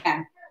 Gigi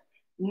again.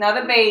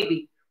 Another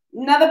baby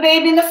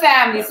in the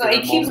family. So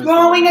it keeps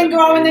growing and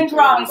growing and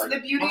growing. So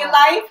the beauty of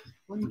life.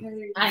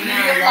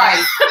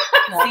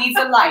 Seeds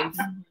of life.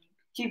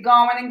 Keep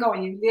going and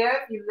going. You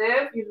live.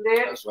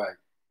 That's right.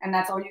 And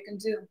that's all you can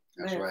do.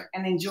 That's right.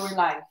 And enjoy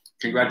life.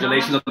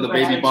 Congratulations on the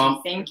baby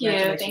bump. Thank you.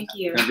 It's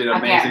been an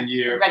amazing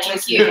year.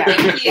 Congratulations.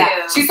 Thank you.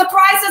 She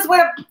surprised us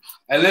with a...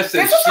 And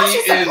listen, she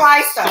is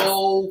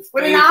so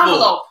with an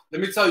envelope.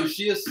 Let me tell you,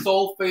 she is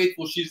so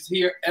faithful. She's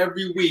here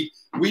every week.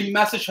 We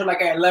messaged her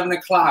like at 11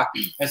 o'clock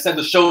and said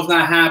the show's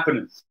not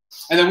happening.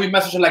 And then we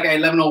messaged her like at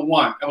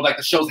 11:01 and we're like,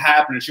 the show's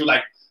happening. She was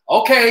like,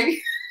 okay.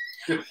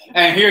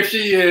 And here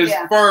she is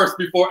first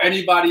before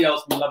anybody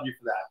else. We love you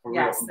for that. For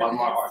real, from the bottom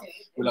of our heart.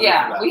 We love you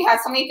for that. We had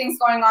so many things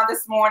going on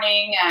this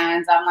morning,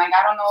 and I'm like,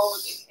 I don't know.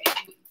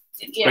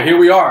 But here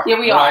we are. Here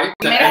we are.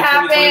 We made it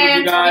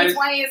happen.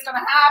 2020 is going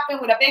to happen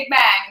with a big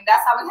bang, and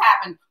that's how it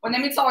happened. But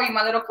let me tell you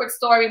my little quick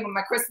story with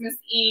my Christmas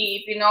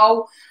Eve. You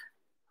know,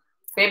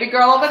 baby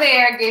girl over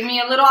there gave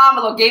me a little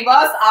envelope, gave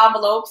us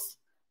envelopes.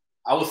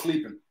 I was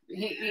sleeping.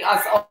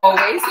 As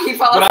always, he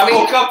fell asleep. But I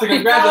woke up to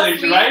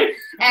congratulate you, right?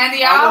 And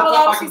the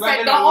envelope, she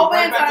said, don't open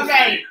it until I'm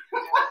ready.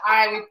 All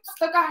right, we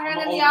stuck our hand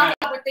in the envelope.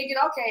 We're thinking,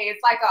 okay,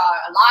 it's like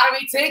a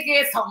lottery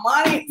ticket, some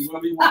money.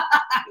 Whatever you want.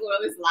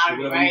 Well, it's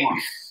lottery, right?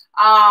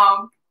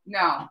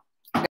 No,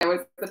 there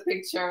was the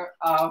picture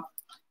of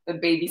the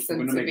baby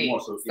soon to be.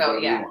 So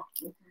yeah,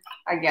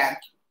 again,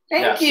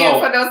 thank you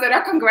for those that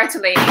are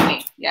congratulating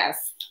me.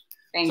 Yes,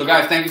 thank you. So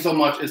guys, thank you so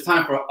much. It's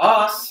time for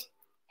us,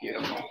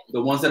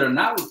 the ones that are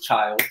not with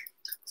child,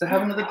 to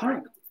have another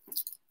drink.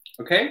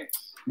 Okay?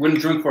 We're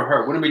going to drink for her.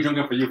 We're going to be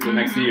drinking for you for the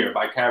next year,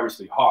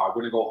 vicariously, hard.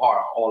 We're going to go hard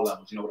on all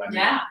levels. You know what I mean?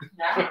 Yeah.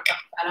 I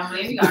don't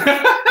believe you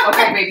guys.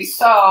 Okay, baby.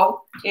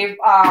 So if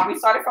we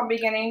started from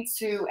beginning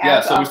to end.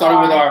 Yeah, so we started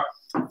with our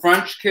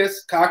French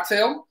kiss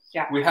cocktail.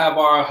 Yeah. We have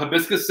our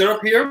hibiscus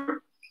syrup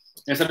here.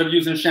 Instead of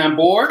using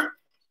Chambord,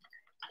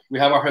 We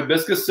have our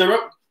hibiscus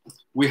syrup.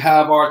 We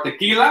have our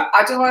tequila.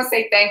 I just want to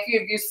say thank you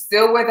if you're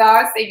still with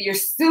us. If you're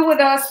still with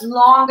us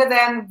longer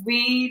than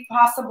we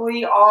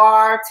possibly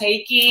are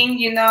taking,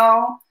 you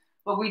know,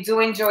 but we do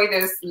enjoy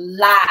this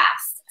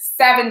last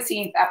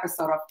 17th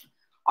episode of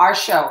our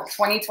show,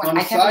 2020. On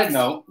a side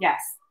note,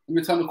 yes. Let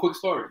me tell you a quick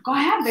story. Go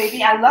ahead,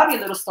 baby. I love your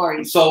little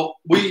stories. So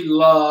we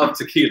love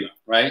tequila,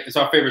 right? It's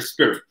our favorite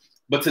spirit.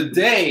 But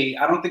today,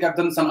 I don't think I've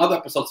done this on other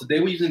episodes. Today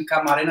we're using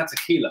Camarena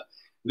tequila.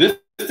 This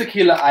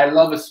tequila I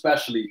love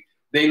especially.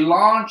 They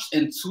launched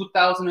in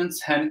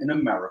 2010 in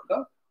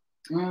America.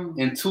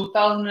 In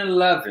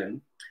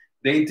 2011,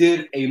 they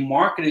did a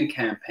marketing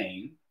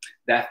campaign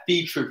that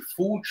featured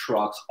food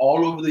trucks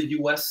all over the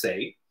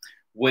USA,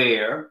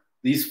 where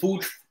these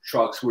food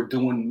trucks were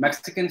doing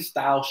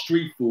Mexican-style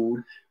street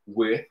food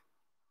with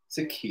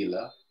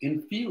tequila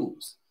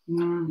infused.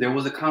 There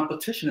was a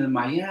competition in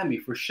Miami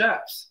for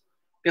chefs.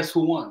 Guess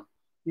who won?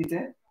 You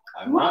did?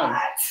 I won.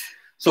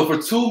 So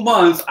for 2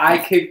 months, I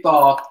kicked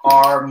off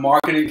our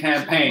marketing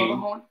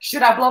campaign.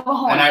 Should I blow a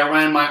horn? And I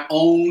ran my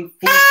own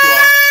food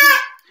truck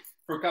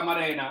for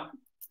Camarena,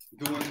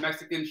 doing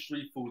Mexican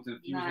street foods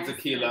infused with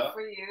tequila.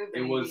 For you,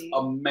 it was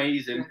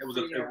amazing.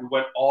 We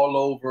went all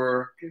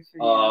over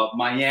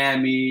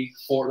Miami,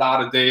 Fort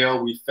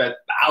Lauderdale. We fed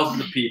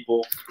thousands of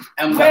people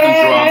and we got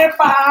them drunk.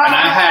 And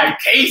I had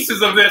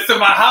cases of this in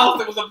my house.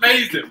 It was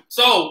amazing.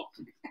 So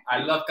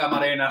I love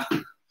Camarena.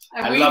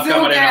 And we do get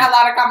a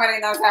lot of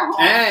Camarenas at home.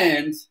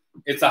 And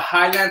it's a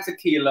Highland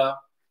tequila.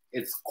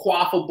 It's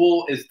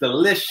quaffable. It's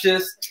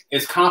delicious.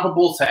 It's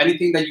comparable to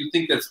anything that you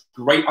think that's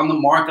great on the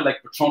market, like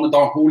Patron de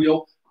Don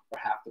Julio, for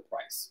half the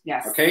price.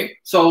 Yes. Okay?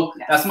 So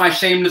that's my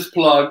shameless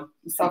plug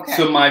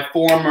to my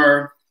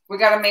former we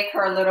got to make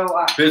her a little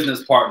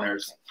business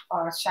partners.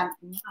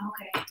 Champagne.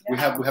 Okay. We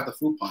have the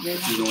fruit punch.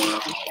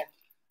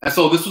 And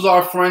so this was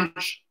our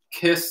French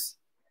kiss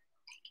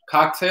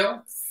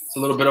cocktail. It's a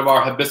little bit of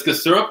our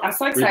hibiscus syrup. I'm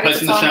so excited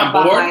to talk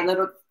about my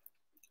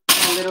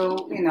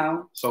little, you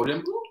know.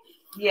 Sodium?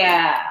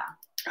 Yeah.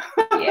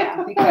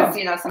 Yeah, because,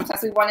 you know,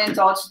 sometimes we want to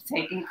indulge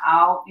taking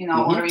out, you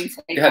know, ordering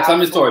takeout. Yeah, tell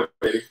me a story,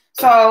 baby.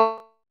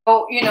 So,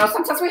 you know,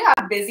 sometimes we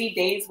have busy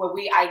days where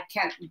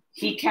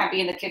he can't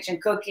be in the kitchen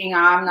cooking.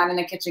 I'm not in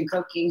the kitchen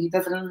cooking. He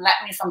doesn't let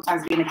me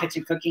sometimes be in the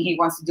kitchen cooking. He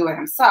wants to do it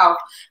himself.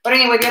 But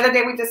anyway, the other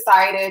day we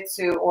decided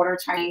to order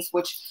Chinese,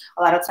 which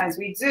a lot of times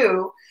we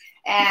do.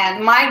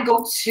 And my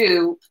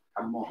go-to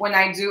when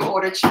I do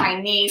order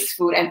Chinese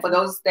food, and for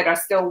those that are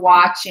still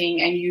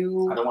watching and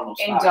you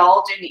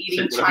indulge in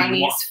eating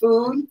Chinese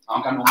food,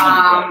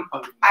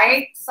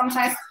 I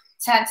sometimes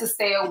tend to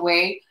stay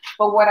away.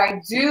 But what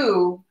I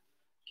do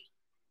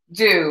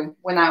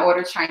when I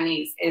order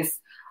Chinese is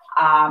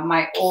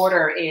my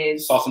order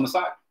is sauce on the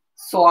side.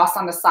 Sauce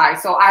on the side.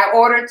 So I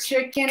order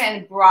chicken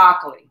and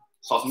broccoli.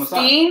 Sauce on the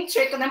side. Steamed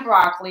chicken and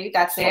broccoli.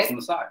 That's it. Sauce on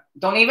the side.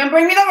 Don't even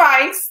bring me the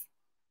rice.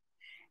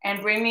 And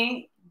bring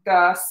me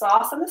the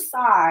sauce on the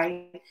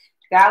side.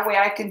 That way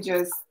I can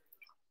just,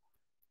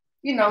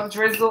 you know,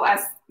 drizzle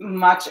as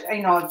much,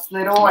 you know, as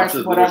little as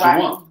whatever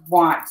I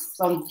want.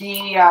 So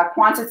the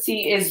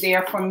quantity is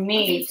there for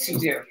me to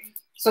do.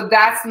 So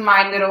that's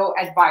my little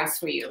advice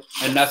for you.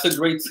 And that's a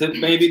great tip,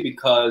 baby,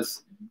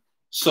 because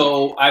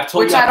so I've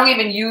told you. Which I don't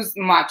even use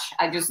much.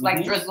 I just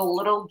like drizzle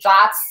little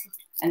dots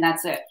and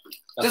that's it.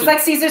 Just like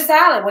Caesar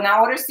salad. When I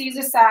order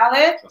Caesar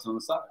salad, that's on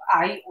the side.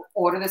 I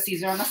order the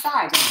Caesar on the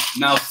side.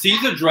 Now,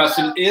 Caesar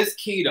dressing is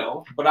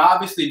keto, but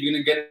obviously if you're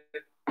going to get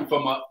it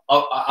from an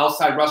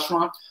outside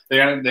restaurant,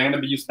 they're going to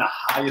be using the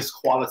highest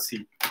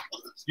quality.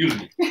 Excuse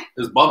me.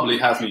 This bubbly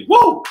has me.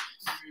 Woo!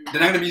 They're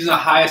not going to be using the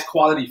highest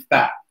quality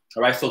fat.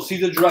 All right? So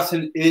Caesar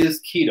dressing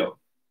is keto.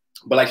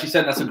 But like she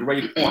said, that's a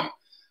great point.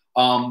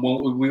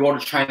 When we order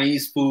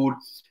Chinese food,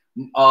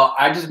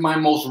 my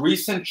most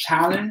recent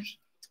challenge,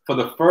 for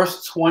the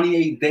first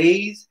 28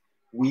 days,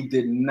 we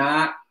did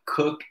not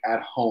cook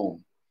at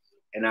home.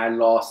 And I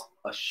lost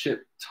a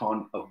shit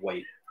ton of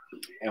weight.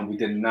 And we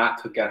did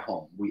not cook at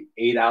home. We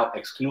ate out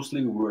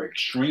exclusively. We were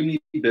extremely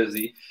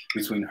busy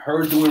between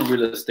her doing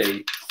real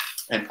estate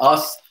and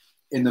us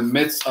in the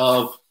midst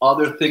of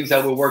other things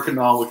that we're working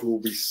on, which will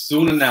be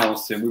soon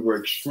announcing. We were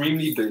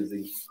extremely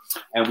busy.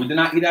 And we did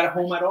not eat at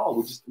home at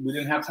all. We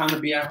didn't have time to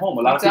be at home.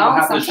 A lot of people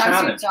have this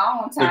challenge.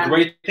 The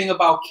great thing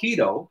about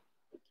keto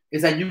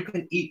is that you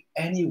can eat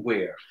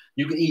anywhere.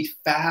 You can eat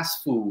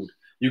fast food.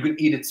 You can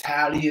eat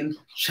Italian,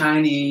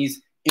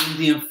 Chinese,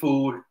 Indian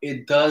food.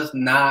 It does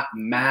not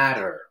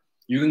matter.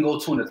 You can go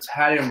to an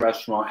Italian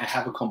restaurant and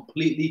have a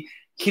completely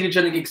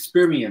ketogenic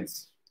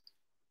experience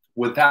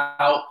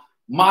without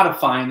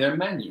modifying their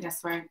menu.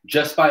 That's right.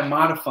 Just by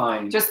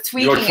modifying just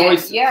tweaking your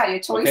choices. Yeah,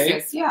 your choices.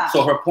 Okay? Yeah.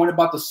 So her point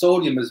about the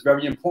sodium is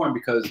very important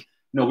because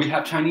we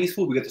have Chinese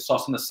food, we get the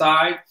sauce on the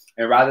side,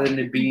 and rather than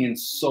it being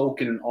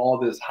soaking in all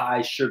this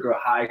high sugar,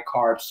 high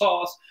carb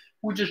sauce,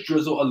 we just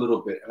drizzle a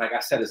little bit. And like I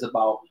said, it's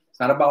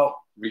not about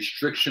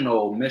restriction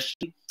or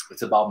omission.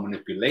 It's about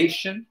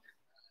manipulation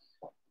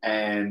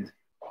and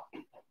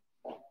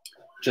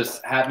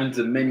just having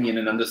dominion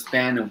and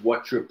understanding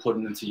what you're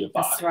putting into your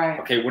body. That's right.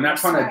 Okay, we're not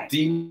trying to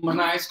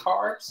demonize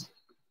carbs.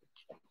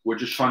 We're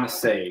just trying to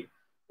say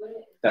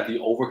that the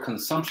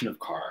overconsumption of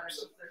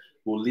carbs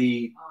will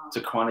lead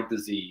to chronic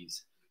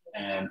disease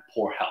and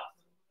poor health.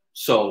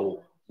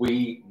 So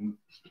we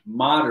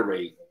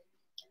moderate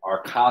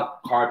our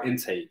carb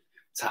intake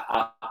to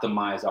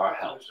optimize our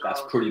health.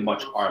 That's pretty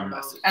much our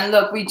message. And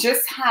look, we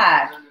just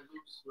had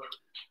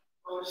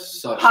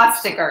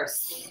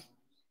Potstickers.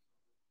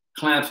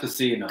 Clams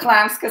Casino.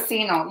 Clams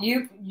Casino. I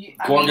mean,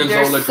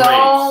 Gorgonzola there's so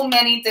Grapes.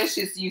 many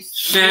dishes you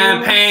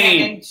Champagne.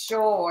 can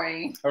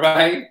enjoy,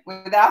 Right?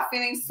 without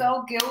feeling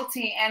so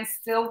guilty and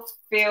still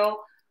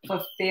feel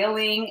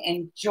fulfilling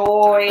and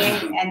joy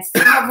and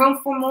still have room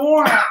for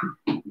more.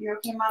 You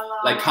okay, my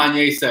love? Like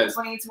Kanye says,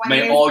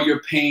 may all your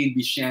pain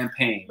be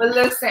champagne. But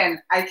listen,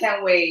 I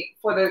can't wait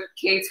for the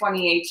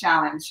K28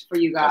 challenge for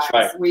you guys.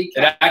 That's right.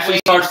 It actually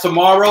starts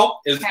tomorrow.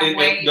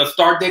 The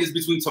start date is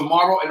between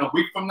tomorrow and a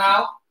week from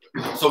now.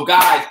 So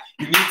guys,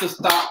 you need to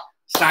start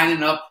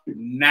signing up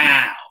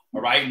now. All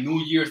right, New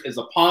Year's is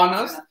upon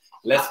us.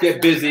 Let's get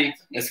busy.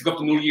 Let's kick up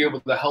the new year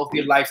with a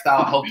healthier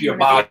lifestyle, healthier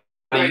body.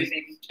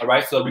 All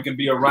right, so we can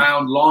be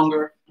around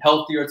longer,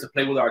 healthier, to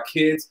play with our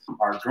kids,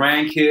 our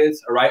grandkids,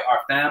 all right, our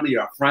family,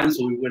 our friends,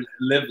 so we would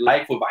live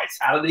life with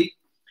vitality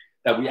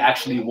that we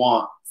actually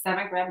want.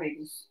 7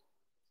 grandbabies.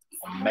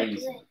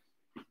 Amazing.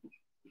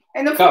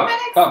 In a few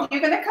minutes,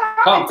 you're gonna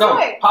come do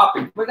it. Pop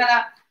it. We're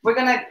gonna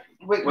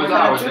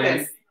do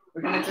this.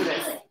 We're gonna do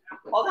this.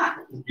 Hold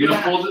on. You're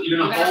gonna hold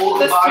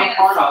the bottom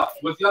part up.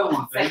 What's the other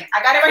one, baby?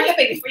 I got it right here,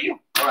 baby, for you.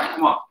 All right,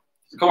 come on.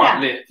 Come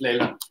on,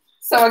 Layla.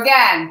 So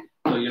again.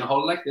 So you're gonna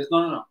hold it like this?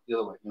 No. The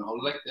other way. You're gonna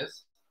hold it like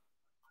this.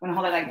 I'm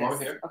gonna hold it like this.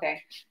 Over here.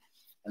 Okay.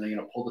 And then you're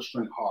gonna pull the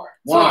string hard.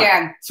 So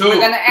again, 2,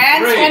 we're gonna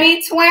end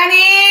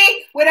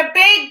 2020 with a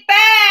big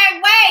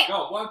bang. Wait.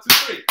 Go. 1, 2,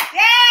 3. Yay!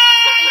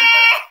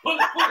 Pull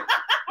it. Mommy,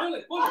 pull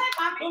it.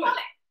 Pull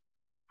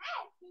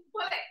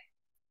it.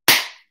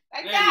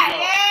 Like there that. You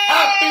go. Yay!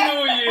 Happy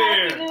New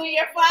Year. Happy New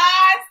Year,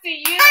 friends, to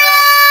you. I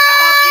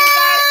hope you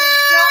guys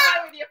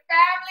enjoy with your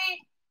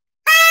family.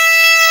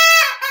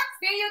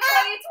 See you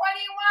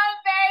 2021,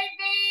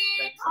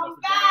 baby. Come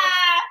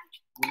back.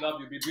 We love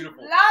you. Be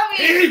beautiful. Love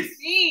you. Peace.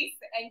 Peace.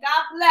 And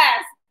God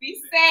bless.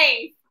 Be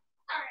safe.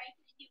 All right.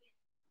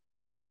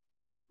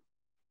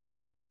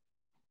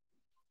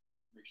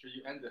 Make sure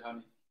you end it,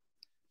 honey.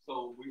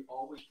 So we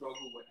always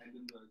struggle with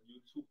ending the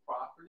YouTube properly.